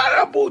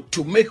desirable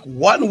to make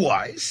one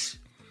wise,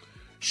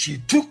 she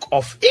took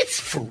of its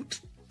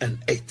fruit and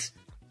ate.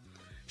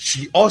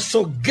 She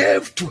also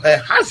gave to her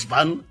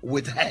husband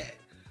with her,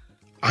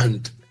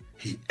 and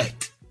he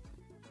ate.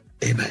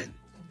 Amen.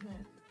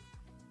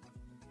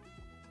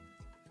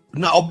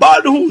 Now,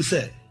 Obad who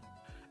said,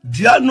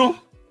 Diano,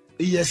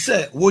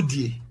 yese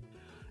wodie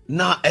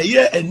na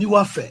eye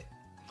aniwa fe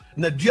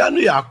na dua no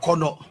ya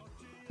kono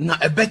na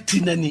ebeti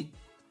nani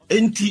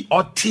enti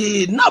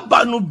ote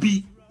naba no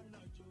bi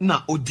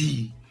na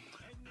odi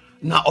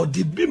na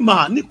odi bi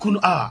ma ni kunu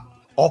a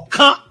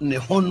oka ne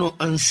hono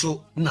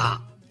anso na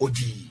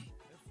odi.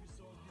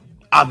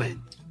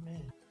 Amen.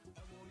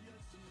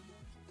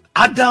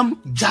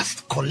 Adam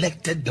just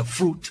collected the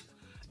fruit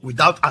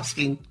without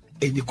asking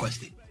any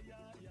question.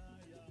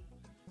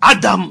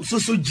 Adam so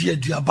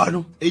jiaduaba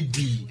no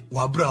edi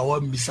wabra wa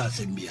misa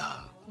sembia.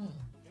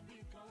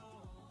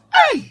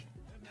 Hey,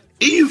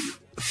 Eve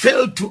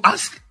failed to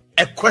ask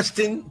a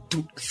question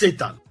to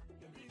Satan,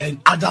 and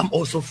Adam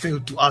also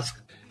failed to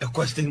ask a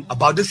question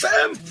about the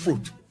same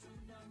fruit.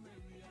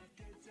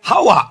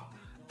 Hawa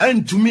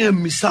and to me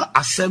misa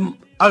asem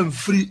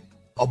amfri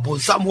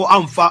obonsam ho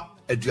amfa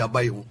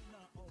aduaba yi.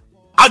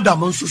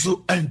 Adam nso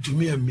so and to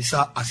me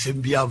misa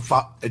asem bia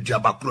amfa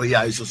aduaba kro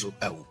ya iso so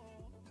ewo.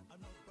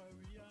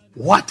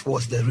 What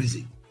was the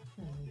reason?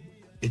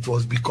 It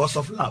was because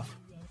of love.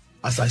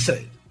 As I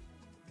said,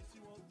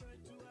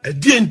 a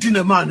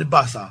dientina man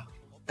basa,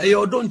 a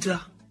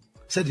yodontra,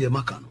 said the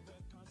Makano.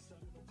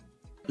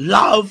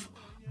 Love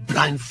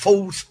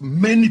blindfolds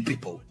many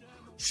people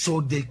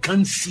so they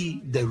can't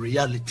see the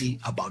reality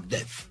about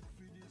death.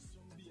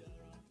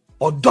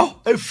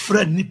 Odo a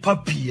friend nipa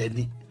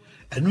pieni,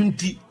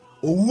 enunti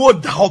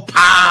owo da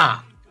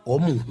hopa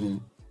omuhu.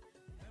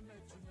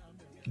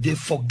 They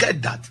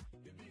forget that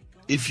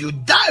if you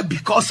die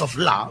because of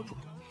love,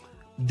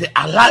 the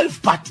alive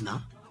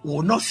partner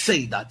will not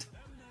say that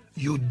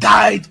you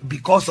died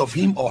because of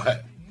him or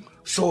her.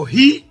 So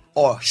he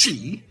or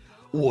she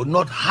will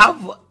not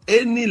have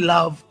any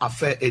love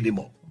affair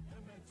anymore.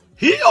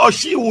 He or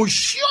she will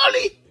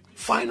surely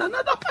find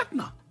another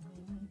partner.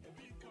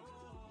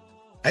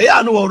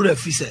 Eya no wore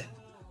afise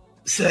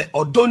se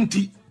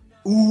odonti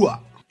uwa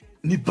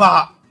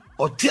nipa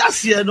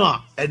otiase no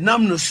a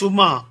enam no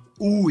soma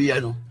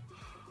uwe no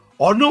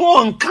Ono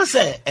on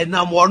kase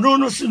enam ono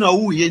no so na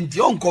wu ye nti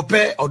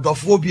onkope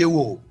odofo bi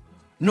ewo.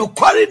 No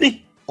kware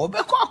ni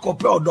obeko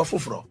akope odofo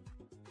fro.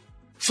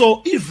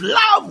 So if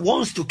love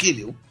wants to kill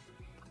you,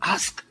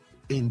 ask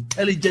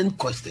intelligent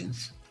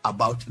questions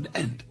about the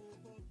end.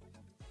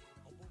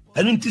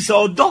 Enunti se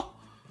odo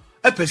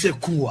epese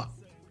kuwa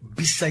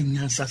bisa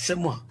nyansa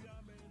semwa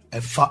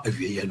efa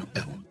awieye no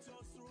eho.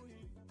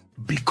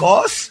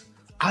 Because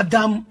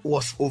Adam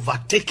was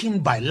overtaken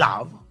by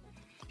love,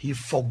 he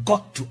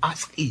forgot to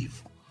ask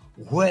Eve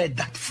where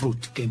that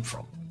fruit came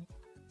from.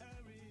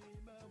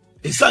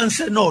 His son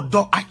said, no,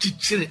 do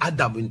achichiri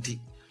Adam inti.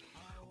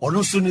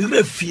 Ono so ni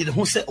refi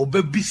ho se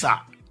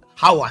obebisa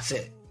how I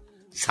say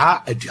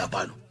sa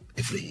aduabano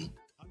efrehin.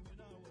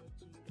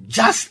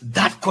 Just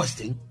that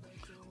question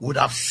would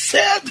have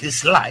saved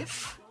his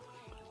life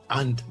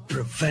and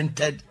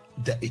prevented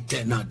the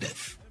eternal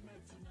death.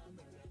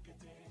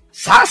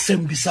 Sa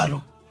sembisa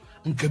no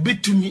nke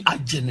betumi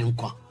agene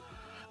nkwa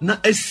na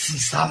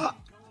esisa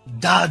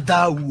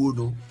dada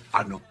wono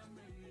ano.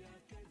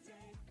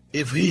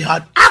 If he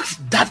had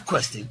asked that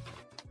question,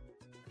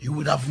 he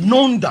would have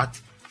known that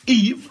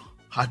Eve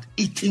had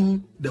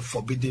eaten the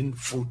forbidden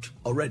fruit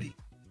already.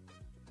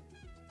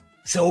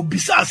 So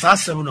obisa sa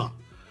semno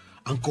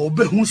anko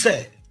obehu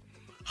se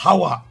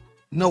Hawa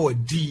na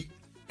wadi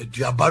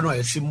aduabano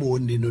ayesimo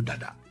ni no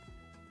dada.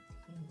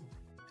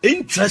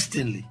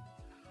 Interestingly,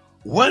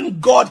 when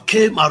God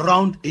came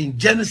around in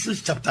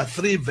Genesis chapter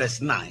 3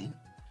 verse 9,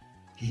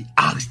 he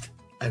asked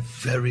a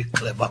very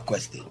clever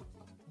question.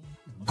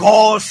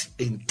 God's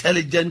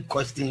intelligent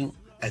question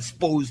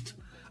exposed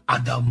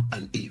Adam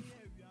and Eve.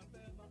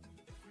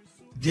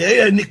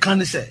 There ni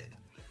kan say,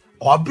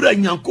 obra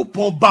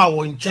Nyankopon ba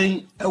wo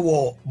nchen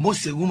ewo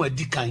Mose wuma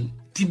dikan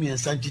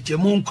timiensa nchiche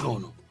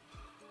monkron no.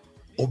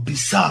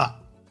 Obisa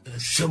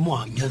semo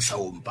anyansa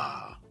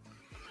womba.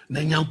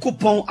 Na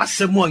Nyankopon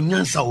asemo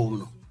anyansa wom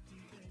no.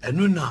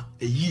 Enu na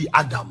eyi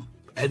Adam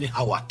eni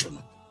Hawa to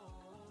no.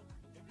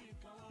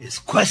 His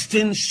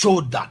question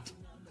showed that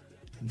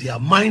their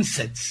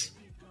mindsets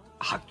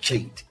had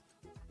changed.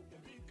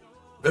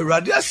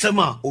 Eradi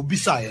asema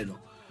obisa ye no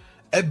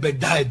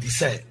ebeda di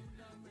say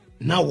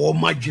na wo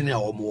madwene a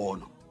wo mo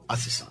no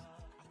asisa.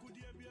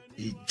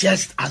 He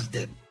just asked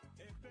them,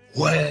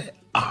 where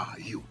are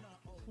you?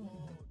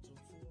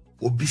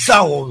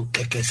 Obisa won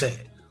keke say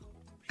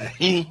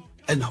ehin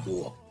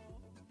enamo.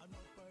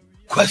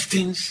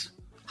 Questions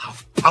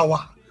have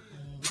power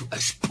to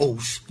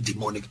expose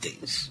demonic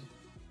things.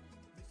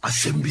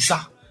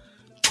 Asembisa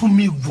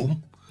tumi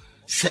wom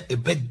se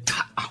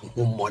ebeda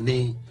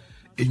ahomone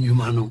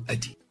enyumano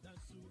edi.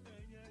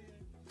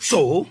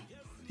 So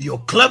your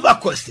clever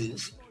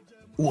questions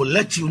will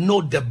let you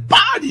know the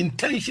bad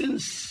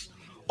intentions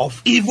of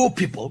evil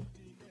people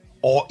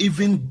or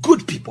even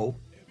good people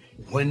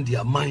when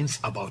their minds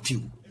about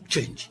you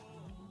change.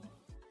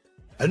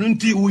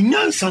 Enunti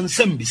unyansa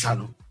nsembisa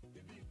no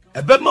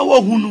ebema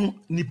wo hunu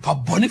nipa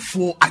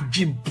bonefo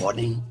agim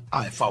boni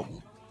a efa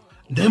ho.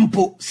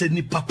 Dempo se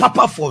nipa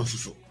papa fo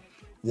nso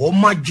wo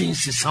magin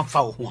sisa fa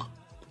ho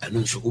a eno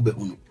nso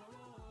obehunu.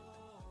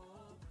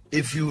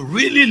 If you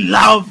really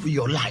love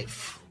your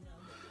life,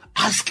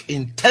 ask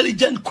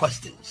intelligent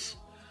questions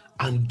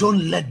and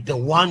don't let the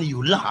one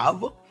you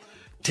love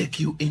take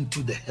you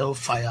into the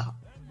hellfire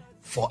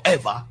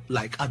forever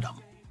like Adam.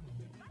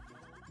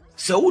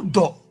 So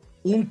do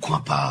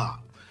unkwapa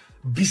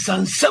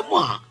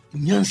bisansema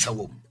nyansa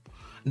wom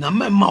na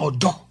mema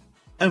odo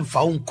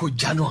emfa unko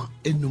jano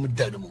enum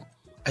danum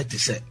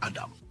etise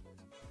Adam.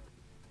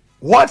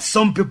 What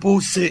some people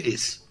say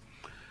is,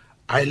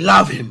 I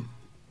love him,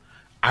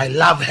 I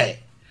love her,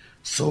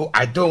 so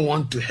I don't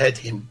want to hurt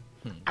him,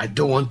 I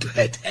don't want to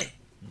hurt her.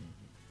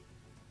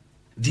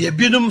 The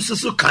ebinum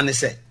susu kan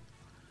say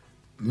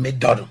me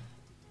dodo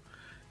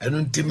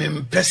enunti me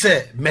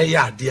mpese me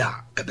ya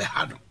dia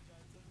ebehado.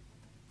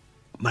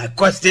 My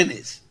question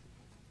is,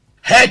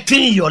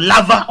 hurting your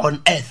lover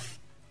on earth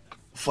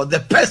for the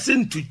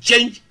person to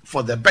change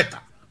for the better,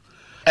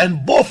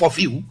 and both of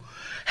you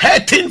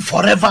hurting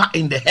forever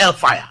in the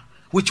hellfire,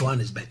 which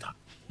one is better?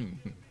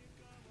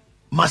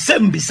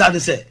 Masem bisade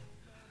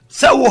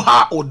se wo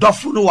ha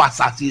odofu no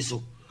wasase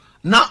so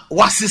na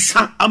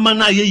wasesa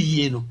amana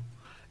ye no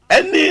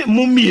ene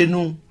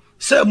mumienu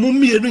se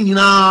mumienu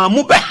nyina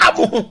mo beha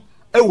mo ho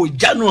e wo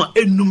jano a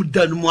enum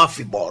danum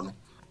afibon no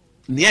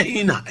ne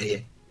hina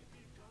eye.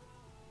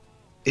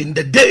 In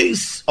the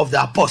days of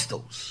the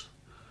apostles,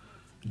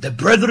 the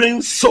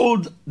brethren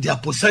sold their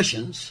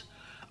possessions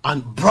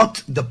and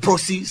brought the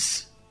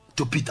proceeds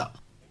to Peter.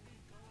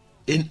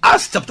 In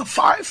Acts chapter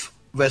 5,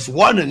 verse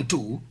 1 and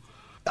 2,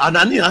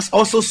 Ananias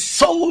also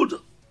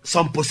sold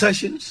some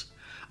possessions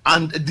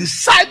and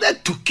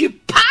decided to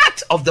keep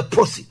part of the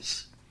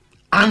proceeds.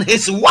 And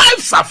his wife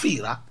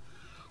Sapphira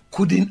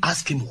couldn't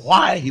ask him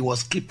why he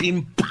was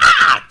keeping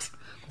part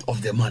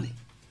of the money.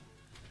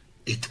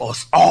 It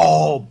was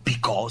all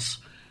because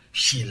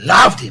she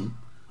loved him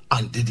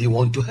and didn't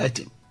want to hurt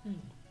him.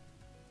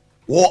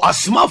 Wo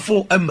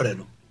asmafo emre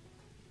no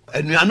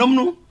enuanom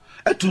no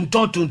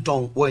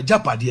etunton wo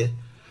japade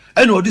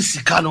ɛna ɔde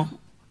sika no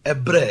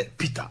ɛbrɛ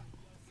Peter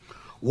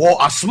wɔ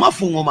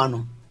asomafo nwoma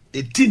no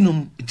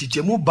etinum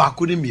etikyemu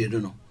baako ne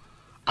mmienu no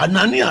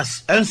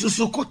Ananias enso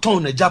so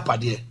kɔtɔn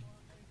n'agyapadeɛ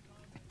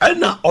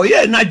ɛna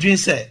ɔyɛ n'adwen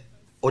sɛ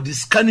ɔde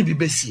sika no bi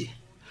besie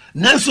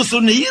nanso so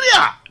ne yiri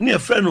a ne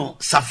ɛfrɛ no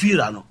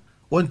Safira no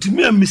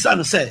wɔntumi amisa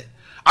no sɛ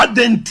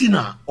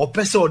adentina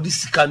ɔpɛ sɛ ɔde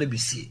sika no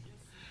besie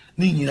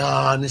ne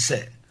nyinaa ne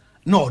sɛ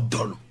na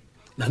ɔdɔ no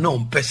na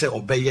ɔmpɛ sɛ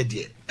ɔbɛyɛ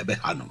deɛ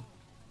ɛbɛha no.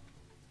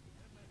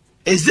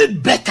 Is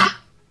it better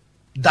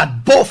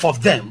that both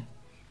of them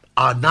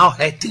are now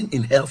hurting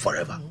in hell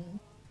forever?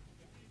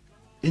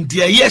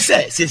 Nti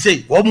ɛyɛ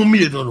sɛ wɔn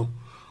mmienu no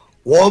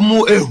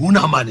wɔn ehu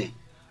na mane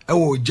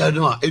ɛwɔ gya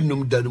no a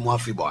enum da no mu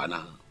afebɔ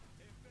ana.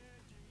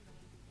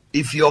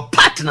 If your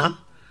partner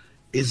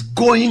is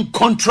going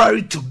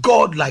contrary to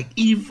God like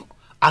Eve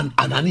and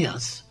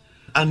Ananias,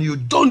 and you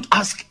don't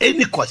ask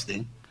any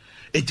question,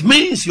 it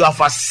means you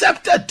have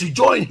accepted to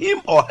join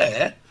him or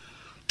her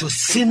to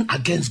sin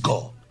against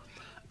God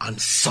and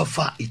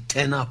suffer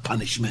eternal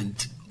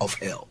punishment of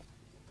hell.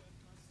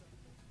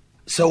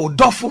 So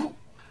Dofo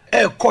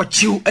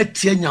kochiu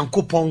etie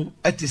nyankopon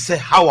eti se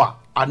Hawa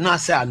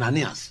anase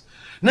Ananias.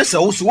 Ne se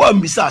wo so wa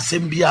mbisa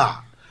asem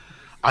bia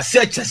ase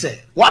eche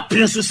se wa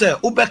prinso se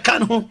ubeka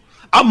no ho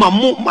ama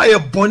mo maye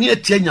bone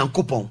etie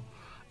nyankopon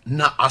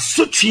na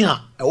asotwe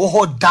a ewo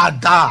ho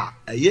dada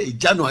eye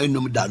igya no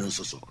enum da no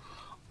so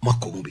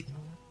makombi.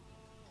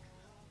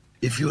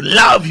 If you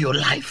love your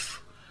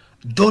life,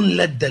 don't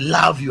let the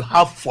love you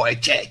have for a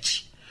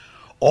church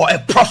or a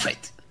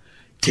prophet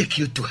take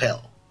you to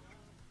hell.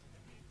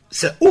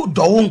 Se o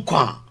do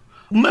wonkwa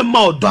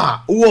mema odo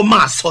a wo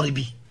ma asori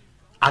bi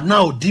ana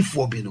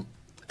odifo bi no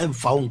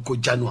emfa wonko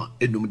janua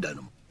enum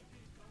danum.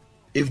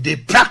 If they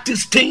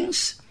practice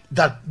things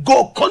that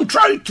go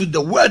contrary to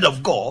the word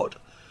of God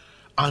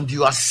and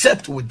you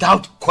accept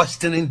without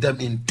questioning them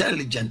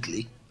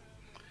intelligently,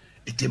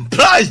 it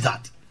implies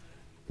that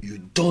you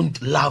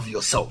don't love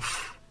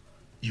yourself.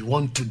 You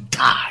want to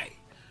die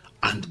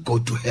and go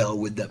to hell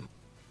with them.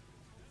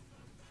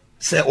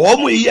 Se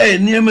omo ye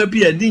niema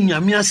bi ani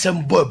nyame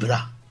asem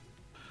bobra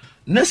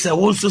ne se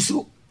won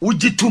soso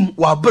ugitum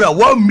wabra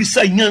wa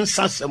misa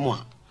nyansa sem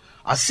a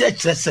ase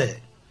kire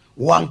se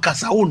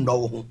wankasa wo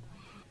ndo ho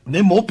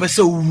ne mo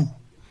pese wu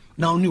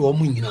na oni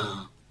omo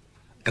nyina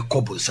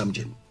ekobo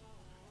samjem.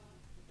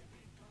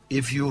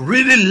 If you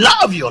really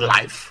love your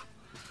life,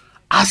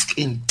 ask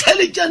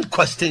intelligent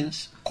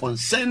questions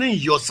concerning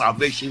your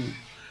salvation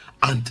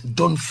and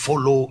don't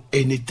follow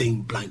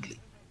anything blindly.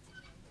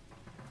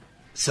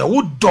 Se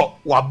wodo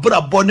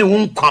wabra bone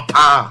won kwa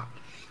pa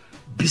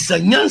bisa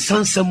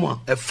nyansansem a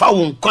efa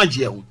won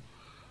kwagye ho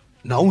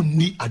na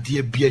onni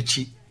ade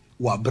biachi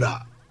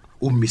wabra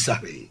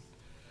ummisahe.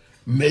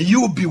 May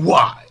you be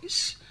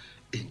wise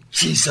in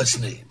Jesus'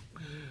 name.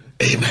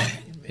 Amen.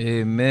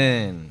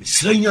 Amen.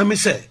 Srenya me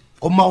se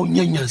o ma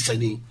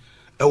onyanyansani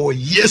e wo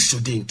Yesu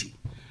dinti.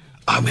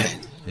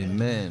 Amen.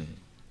 Amen.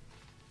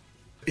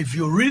 If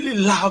you really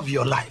love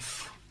your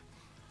life,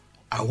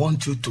 I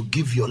want you to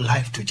give your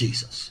life to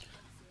Jesus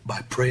by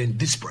praying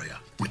this prayer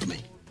with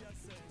me.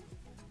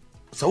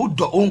 So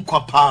do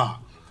onkwa pa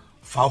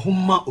fa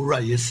homa ora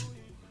Yesu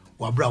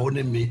wabra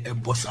woni me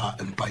ebosa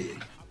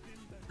empaye.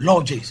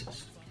 Lord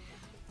Jesus,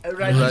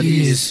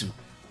 Yesu,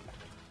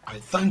 I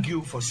thank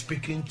you for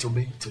speaking to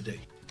me today.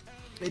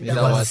 I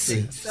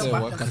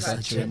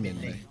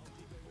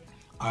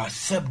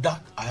accept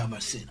that I am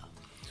a sinner.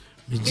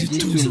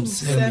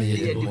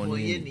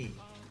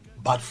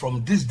 But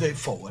from this day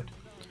forward,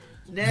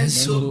 I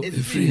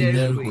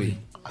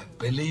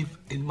believe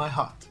in my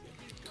heart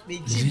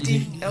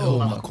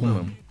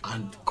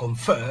and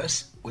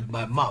confess with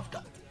my mouth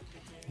that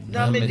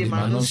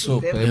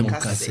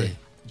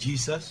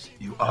Jesus,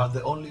 you are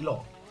the only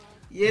Lord.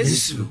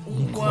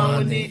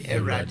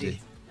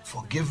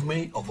 Forgive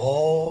me of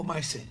all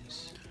my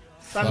sins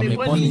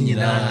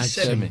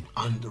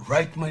and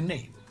write my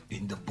name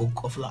in the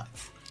book of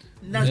life.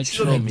 Let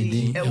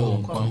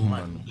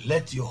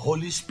your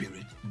Holy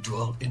Spirit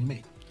dwell in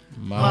me,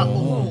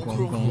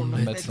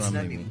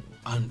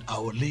 and I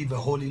will live a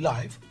holy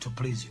life to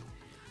please you.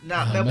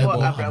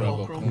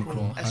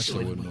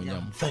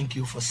 Thank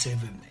you for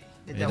saving me.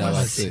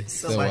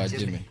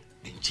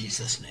 In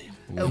Jesus' name.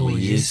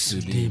 Amen.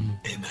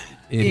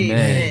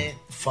 Amen.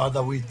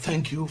 Father, we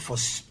thank you for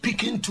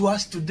speaking to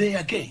us today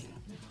again,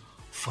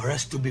 for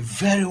us to be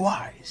very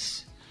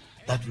wise,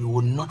 that we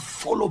will not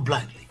follow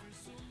blindly,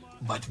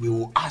 but we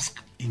will ask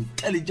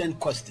intelligent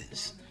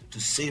questions to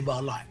save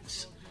our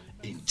lives.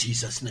 In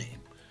Jesus'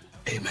 name.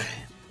 Amen.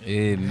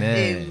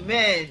 Amen.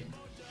 Amen.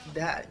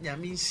 That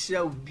nyami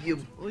shall be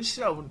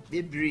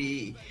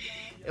bebre.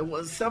 It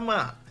was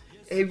summer.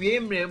 A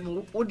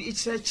remem would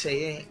each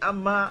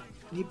ama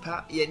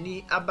nipa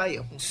yeni abaye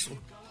husu.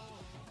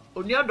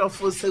 Onyado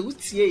for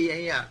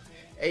Sautie ya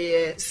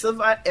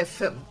Silver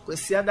FM,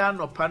 Kwesiada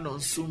no panon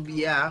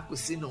sumbia,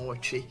 Kusino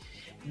watche.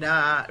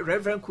 Na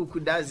Reverend Kuuku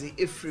Dadzie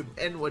Ephraim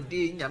and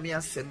Wadi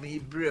Nyamia Semi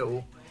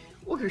Breo.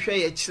 Uhwe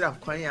ye chira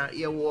kwanya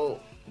ye wo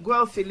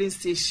Goal filling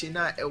station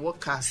a ɛwɔ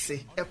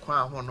Kaase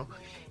ɛkwan ho no.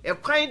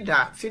 Ɛkwan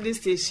da filling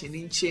station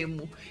nkyɛn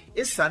mu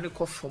esane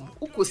kɔ fam.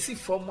 Ukosi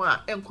fam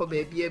a ɛnkɔ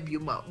baabi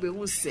abiom a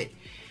behu sɛ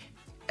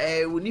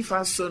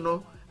unifa so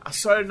no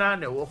asɔre na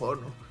ɛwɔ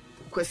hɔ no.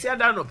 Kwasi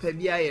ada no pa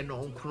bia yɛ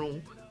no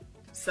nkron.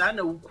 Saa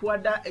na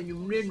ukuada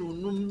enwumre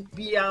nunum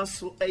bia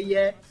so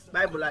ɛyɛ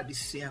Bible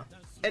adesua.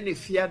 Ɛne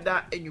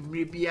fiada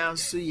enwumre bia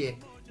so yɛ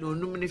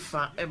nunum ne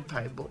fa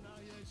empaibo.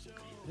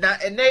 Na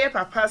ɛnɛ yɛ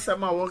papa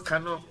sama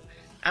wɔka no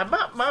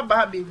ama ma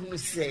ba be hu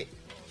sɛ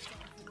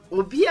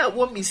obi a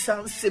wo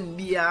misansem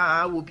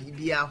bia wo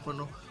bibia ho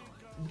no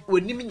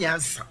wonim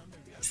nyansa.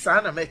 Saa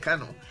na meka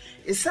no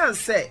esan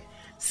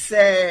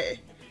sɛ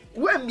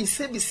wo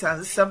mise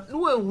bisansam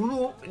no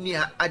ehunu ni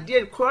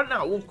ade kro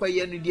na wo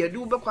kwaye no de ade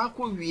wo bekwa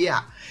akɔwie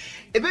a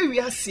ebe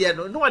wiase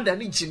no wada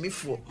ne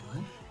gyimifo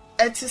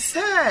eti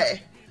sɛ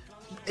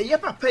eye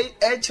papa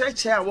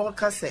kyerɛkyerɛ a wo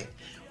ka sɛ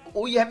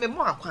o ye me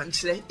mo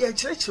akwankyerɛ ye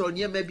kyerɛkyerɛ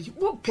oniema bi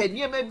wo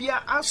paniema bi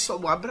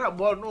asɔ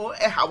wabrabɔ no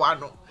hawa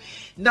no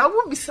na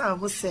wo bisa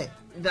ho sɛ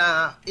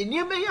na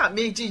eniema ya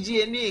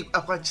mejiji ni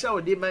akwankyerɛ wo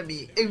de ma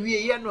mi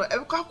ewie ye no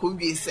ebekwa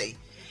akɔwie sɛ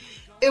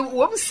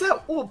wom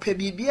sɛ wo pɛ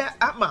bibia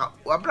ama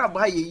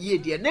wabrabɔ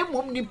ayɛ de na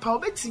mom nipa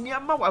obetimi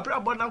ama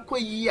wabrabɔ na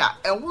kɔyi a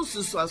ɛho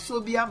susuaso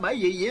bi ama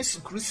yɛ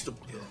Yesu Kristo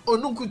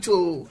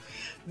onunkuto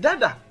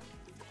dada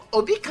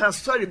obi kan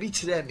story bi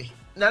kyerɛ me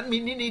na me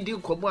ni di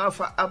komo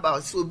afa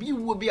about so obi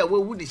wo bi a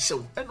wawu ne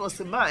hyew ɛna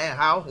ɔse ma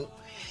ɛha ho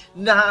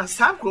na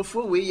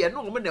sankrofo we yɛ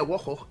no wɔn na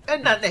ɛwɔ hɔ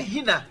ɛna na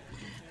hina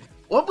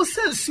wɔn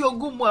sɛ nsuo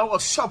gumu a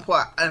wɔ shop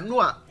a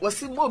ɛno a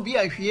wɔse mo bi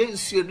ahwie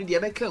nsuo no de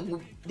bɛka hu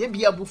de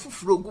bi abu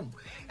fufuro gum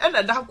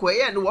ɛna da kɔ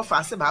yɛ no wɔfa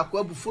ase ba akɔ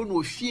abufo no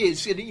ohwie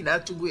nsuo de nyina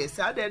to gu yɛ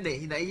saa de na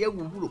hina yɛ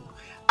wuwuro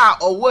a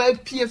ɔwɔ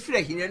apie fira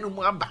hina no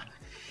mu aba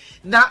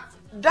na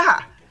da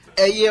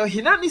ɛyɛ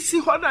hina ne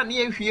si hɔ na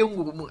ne ahwie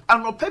ngu mu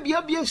anopa bi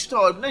abie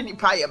store na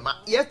nipa yɛ ma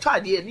yɛtɔ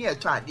ade ne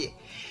yɛtɔ ade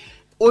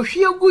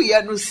ohwie gu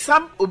yɛ no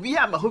sam obi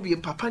ama hɔ bi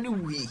papa ne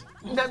wi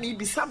na me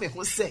bisa me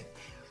ho sɛ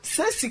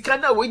sika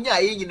na wonya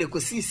ayɛ nyine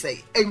kosi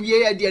sɛ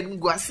awie yɛ de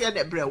ngu ase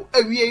na brɛw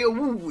awie yɛ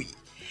wuwi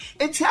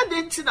enti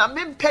ade nti na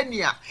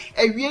mempani a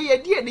awie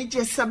yɛ de ne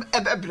gyesam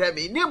ɛbɛbrɛ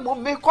me ne mo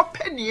me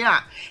kɔpani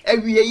a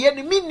awie yɛ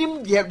ne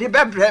minim de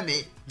bɛbrɛ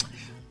me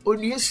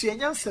onu esu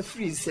nyansa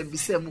free nsɛm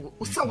bisɛ mu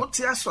sɛ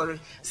wote asɔre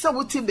sɛ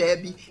wote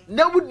baabi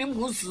na wonim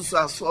ho susu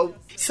aso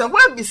sɛ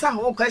woabisa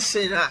ho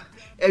question a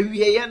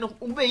awie yɛ no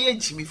wobɛyɛ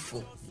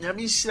gyimifo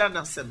nyame hyira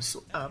na sɛm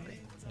so amen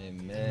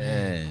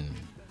Amen.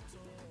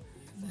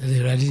 The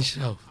radin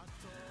shop.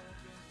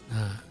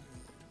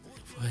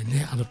 For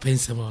ne ano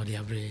pensa ma odi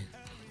abre.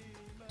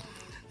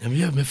 Na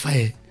me me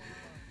fae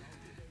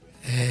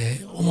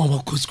o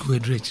mama ko school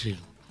edrechere.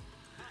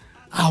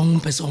 A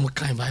pese o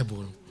kan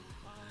Bible.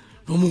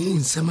 No mo hu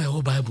nsema e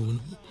o Bible no.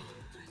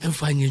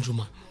 Emfa nya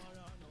djuma.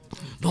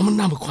 No mo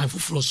na me kwan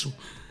foforo so.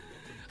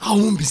 A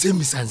wo mbise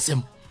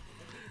misansem.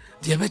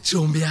 De be che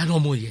o mbe ya no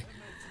mo ye.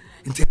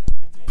 Nti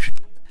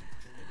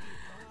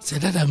se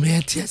dada me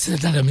ati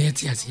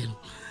no.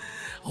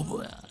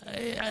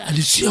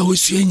 Alisia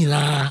osue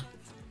nyina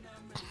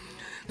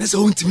na se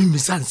wontimi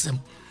misansem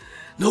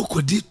na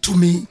okodi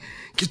tumi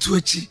kitu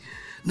achi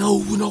na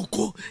owu na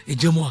okọ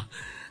ejemo a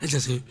eje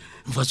se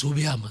mfaso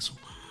obi amaso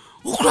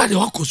okura de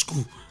wakọ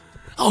school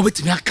a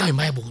obetimi aka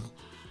Bible no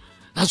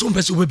na so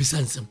mpese obi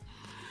bisansem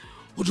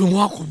odo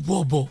ho akọ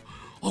bobo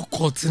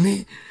okọ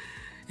tene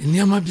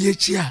eniama bi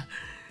achi a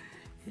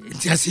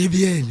nti ase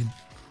bi anim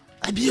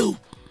abio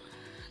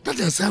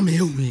dada sa me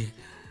ehu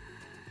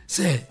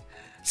se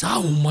saa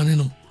woman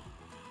no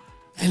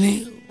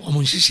ene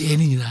omo nhihye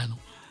ene nyina no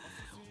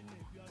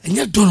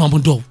enye do no omo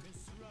do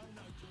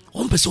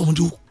on pese omo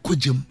do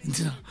kogem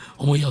ntina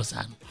omo ye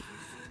osa no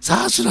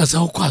saa so na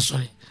saa ko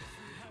asore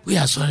we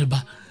asore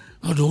ba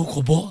na do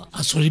ko bo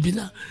asore bi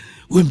na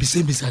we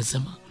mbise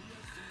nsema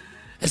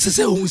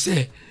esese o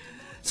se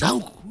saa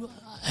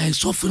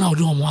sofu na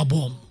do omo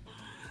abom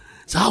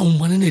saa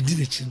woman na di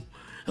nechi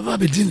no ba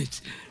be di nechi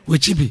we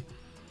chibi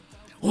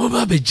o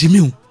ba be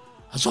jimiu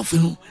asofu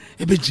no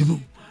ebe jimiu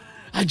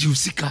aji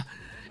usika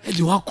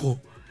edi wako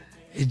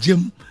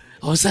ejem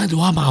osan de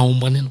wa ma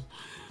ahomane no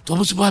to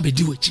bo so ba be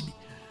di wachibi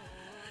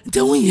nti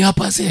won yi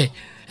apa se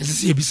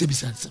esese e bise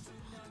bisansem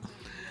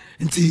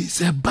nti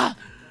se ba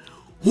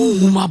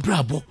hu ma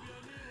brabo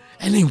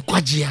ene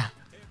nkwagye a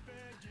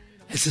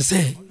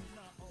esese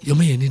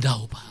yema ye ni da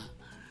oba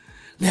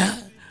na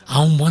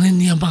ahomane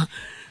niema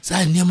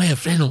sa niema ye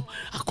frɛ no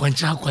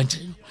akwancha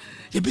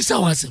ye bisa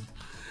wasem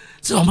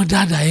se o ma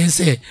dada ye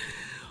se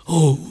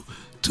oh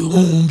to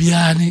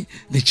umbia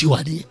ne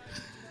chiwade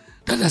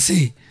dada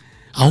say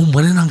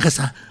ahomane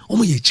nankasa o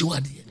mo ye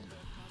chiwade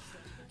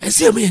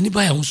ese me ni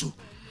ba ya nso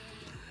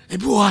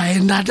ebi wo a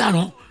ndada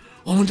no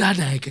o mo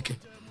dada keke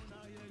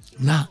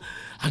na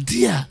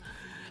adia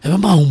e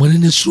ba ahomane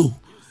ne so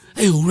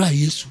e owura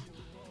Yesu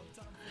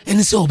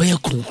eni se oba ye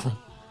kronkron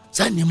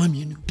sa niema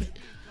mi enu pe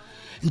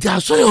nti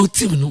aso ye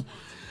otim no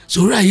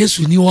so owura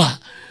Yesu ni wa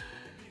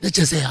na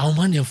chese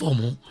ahomane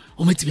form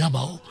o metimi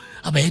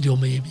aba ye de o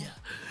me ye bia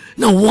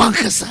na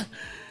wankasa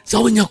sa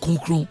wonya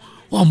konkron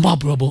one bar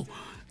brabo,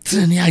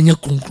 Trini Anya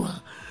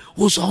Concra,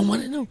 who saw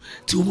one no,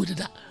 2 more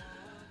that.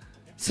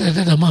 Said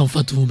that a man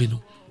for 2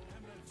 minutes.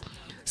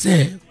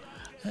 Say,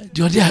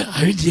 Jody,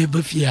 I read the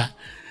Buffia,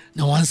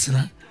 no once in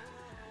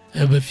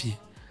a Buffy.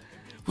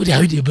 Would I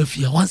read the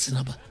Buffy once in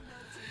a bar?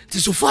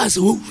 Tis so far as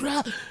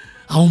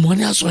our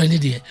money I saw any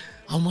day,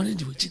 our money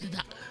to cheat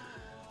that.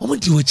 I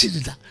want to cheat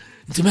that.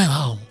 Into my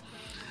home.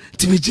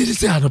 To be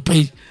cheated out of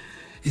pay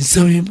in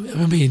some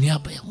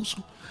nearby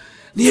also.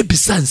 Near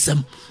beside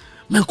some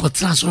men could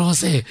transfer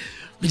say,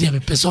 medium a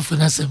piece of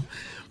an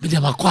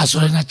medium a quas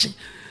or a natchy.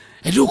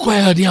 I do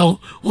quite the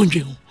own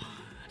dream.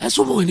 As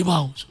so many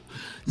bounds.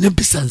 Never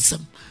beside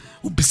some,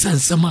 who beside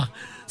summer,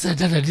 said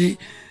that a day,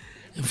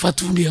 in fact,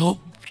 to me, oh,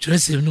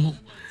 dress him no.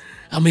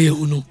 I may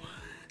know,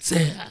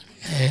 say,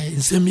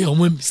 in send me a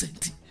woman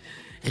sent.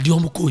 And you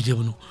almost call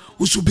you,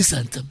 who should be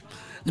sent them.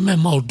 The man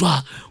mouth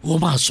dry,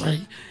 woman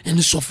sorry, and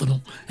the softener,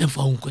 and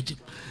for uncle Jim.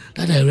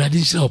 That I read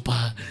in shop,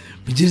 but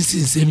just see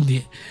same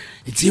day.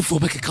 It's here for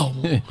back a cow.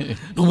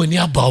 No one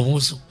near bow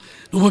also.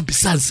 No one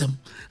besides them.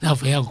 Now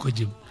for Uncle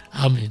Jim.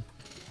 Amen.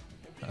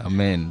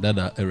 Amen.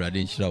 That I read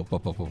in shop,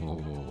 papa.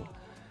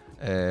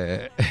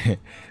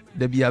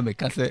 Debbie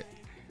Kaase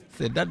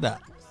said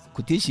that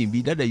quotation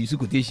be that I use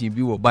quotation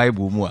be or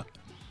Bible more.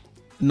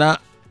 Na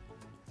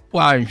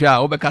one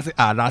shall Obekase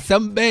na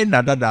some ben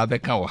na dada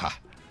beka ha.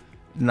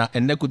 Na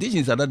ene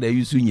quotations are that they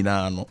use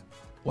nyina no.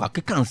 Wa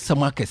keka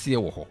nsama kese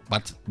wo ho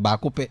but ba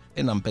kope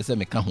na mpese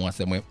meka ho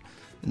asem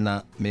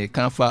na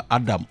meka fa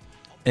Adam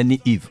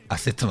ene Eve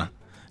asetena.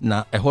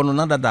 Na eho no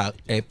na dada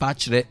pa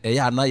kire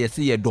ya na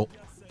yese yedo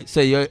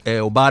se ye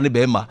oba ne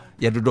be ma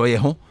yedodo ye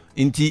ho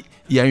nti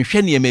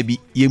yanhwe ne ema bi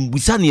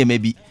yembusa ne ema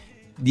bi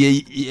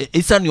de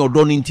isa ne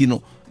odo no nti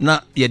no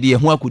na ye de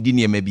ho akodi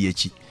ne ema bi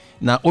achi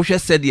na ohwe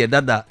se de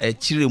dada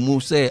kire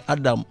mu se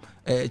Adam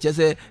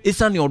chese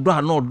isa ne odo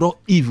ana odo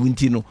Eve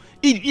nti no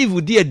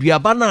Eve de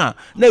aduaba na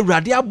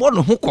Awurade abo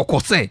no ho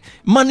kokose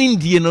mane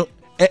ndie no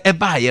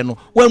ebaaye no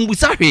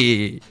wambusa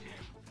hwe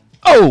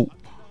oh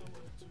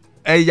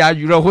ya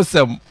yuro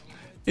hosem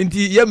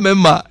nti ye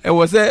memma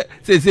wo se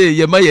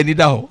ye ma ye ni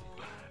da ho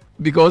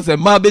because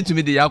ma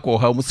betumi de yakọ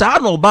ha mu sa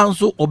na oba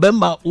nso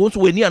obemma wonso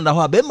weni anda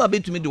ho abemma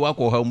betumi de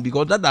wakọ ha mu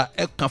because dada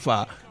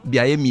ekafa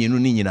biaye mienu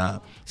ni nyina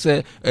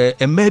se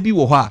emma bi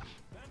wo ho a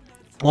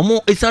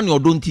omo isa ne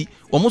odonti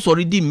omo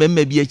sori di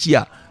memma bi achi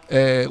a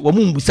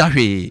omo mbusa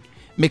hwe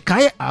me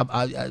kai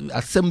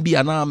asem bi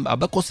ana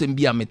abekosem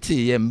bi a mete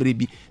ye mbre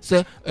bi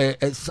se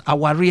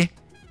aware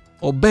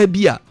oba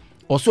bi a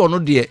oso no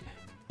de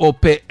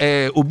ope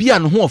obi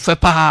an ho ofe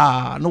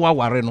pa no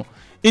waware no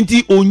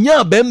nti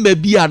onya bemma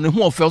bi a ne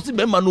ho ofe o se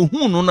bemma no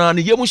hu no na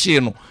ne yemu hye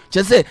no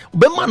che se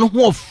bemma no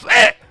ho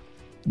ofe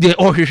de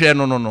ohwehwe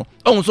no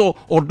on so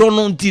odo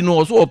no nti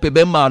no so ope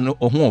bemma no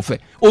ho ofe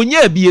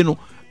onya bie no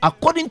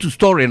according to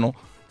story no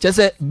che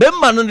se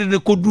bemma no de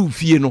kodru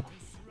fie no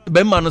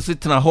bemma no se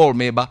tena hall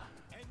meba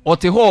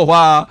ote hall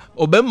wa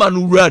o bemma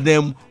no wura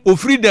dem o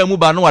freedom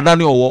ba no wada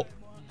ne owo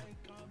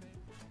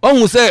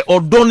ohun se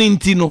odo no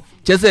nti no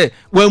che se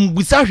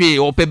wambusa hwe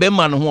ope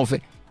bemma no ho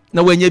ofe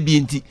na wanya bi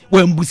nti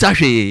wambusa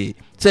hwe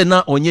se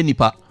na onye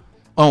nipa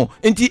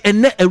nti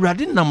enne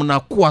Awurade nam na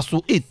koa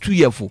so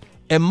etuyefo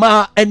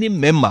ema eni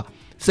memma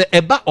se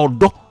eba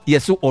odo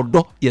yeso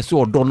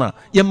odo na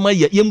yemma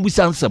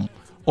yembusa nsem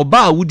oba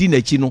a wudi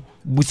nachi no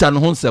busa no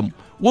ho nsem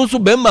wonso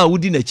bemma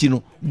wudi nachi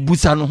no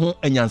busa no ho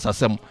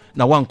anyansasem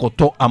na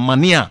wankoto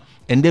amane a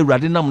ende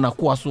Awurade nam na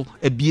koa so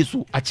ebie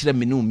so akire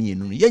me ne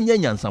omienu no yenya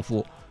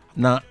nyansafo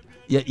na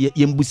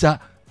yembusa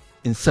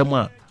nsem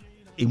a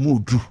emu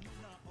odu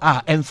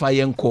a emfa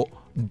yenko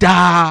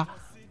da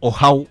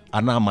ohaw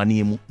ana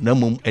amane mu na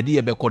mum ede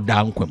ye beko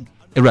da nkwam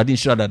Awurade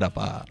nhyira dada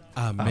pa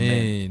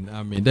amen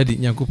daddy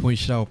nyankopon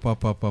nhyira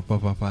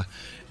papa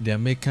de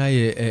ameka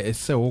ye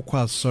se wo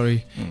kwa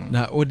sorry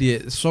na o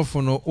de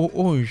sofo no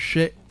o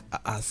nhwe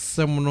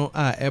asem no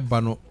a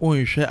eba no o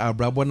nhwe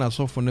abrabo na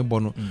sofo ne bo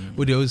no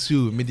o de o si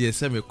o me de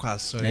se me kwa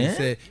sorry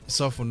se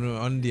sofo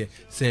no on de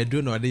se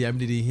do no de yam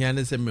de hia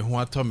ne se me ho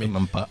ato me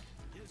mampa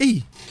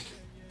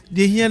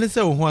de hia ne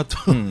se wo ho ato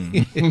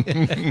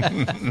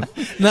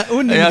na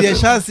uni de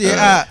chance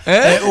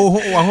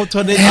wa ho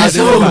to de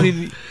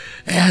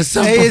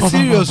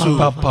serious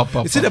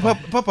papa see the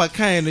papa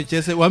kind no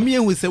chese wa me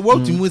hu se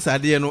what to mus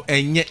ade no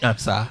enye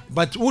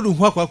but wo do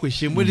ho akwa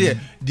kwehye mu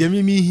de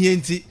me hie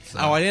nti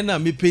aware na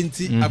me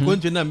penti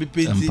akonto na me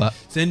penti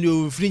send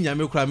you free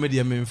nyame kra me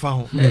de me mfa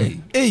ho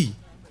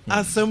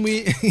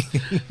asami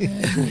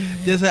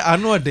just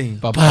anoden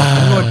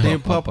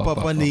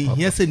papa ni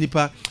hia se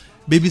nipa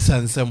baby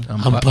sansam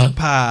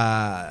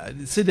pa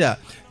see there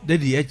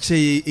daddy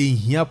eche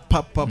ehia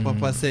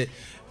papa se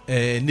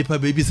nipa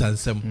baby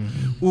sansam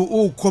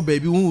o ko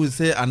baby hu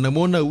se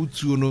anamona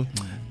utuo no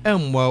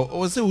emwa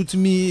o se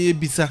utumi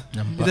ebisa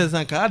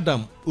sanka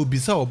Adam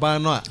obisa oba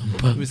no a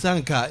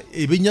bisanka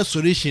ebenya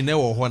solution e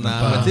wo ho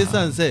na but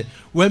sanse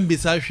when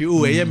bisa hwe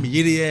o eye me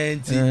yire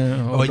enti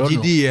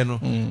ogidi ye no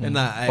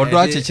na odo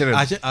achechire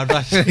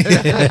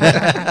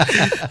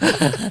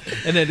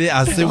ene de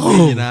asem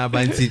nyina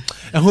banti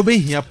ɛho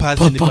bɛhia paa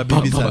sɛ nipa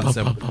bɛbisa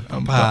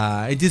nsɛm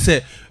paa nti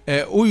sɛ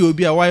woyɛ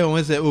obi a wayɛ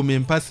wɔn sɛ o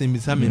mempa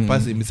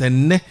sɛmisa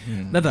nnɛ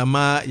dada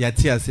ma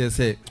yɛate aseɛ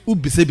sɛ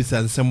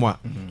wobisabisa nsɛm a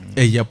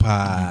ɛyɛ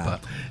paa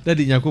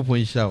dade nyankopɔn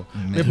nhyira wo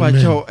mepa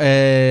kyɛw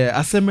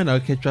asɛm na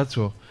wokatwa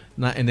toɔ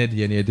na ɛnɛ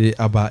deɛ ne yɛde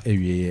aba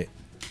awieɛ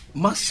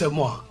masɛm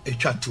a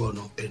ɛtwa toɔ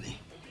no ɛni.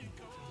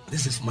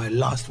 This is my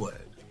last word.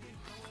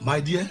 My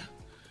dear,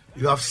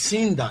 you have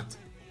seen that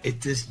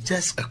it is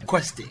just a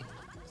question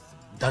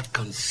that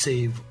can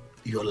save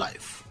your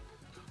life.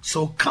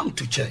 So come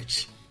to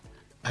church,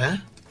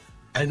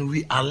 and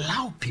we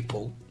allow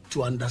people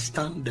to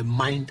understand the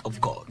mind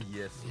of God.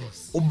 Yes.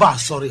 Oba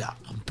sorry,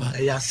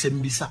 eya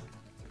sembisa,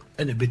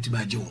 ene beti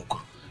maje woko.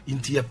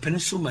 Inti ya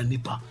penso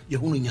manipa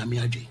yehunu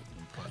nyame aje.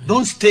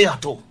 Don't stay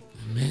at home.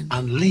 Amen.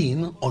 And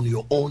lean on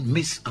your own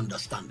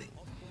misunderstanding.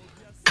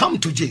 Come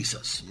to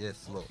Jesus.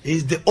 Yes, Lord. He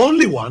is the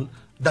only one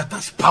that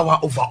has power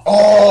over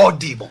all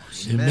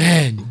demons.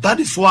 Amen. That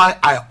is why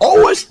I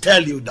always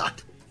tell you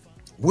that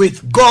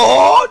with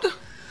God,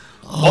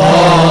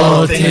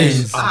 all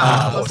things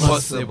are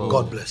possible.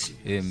 God bless you.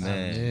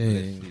 Amen.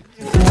 Amen.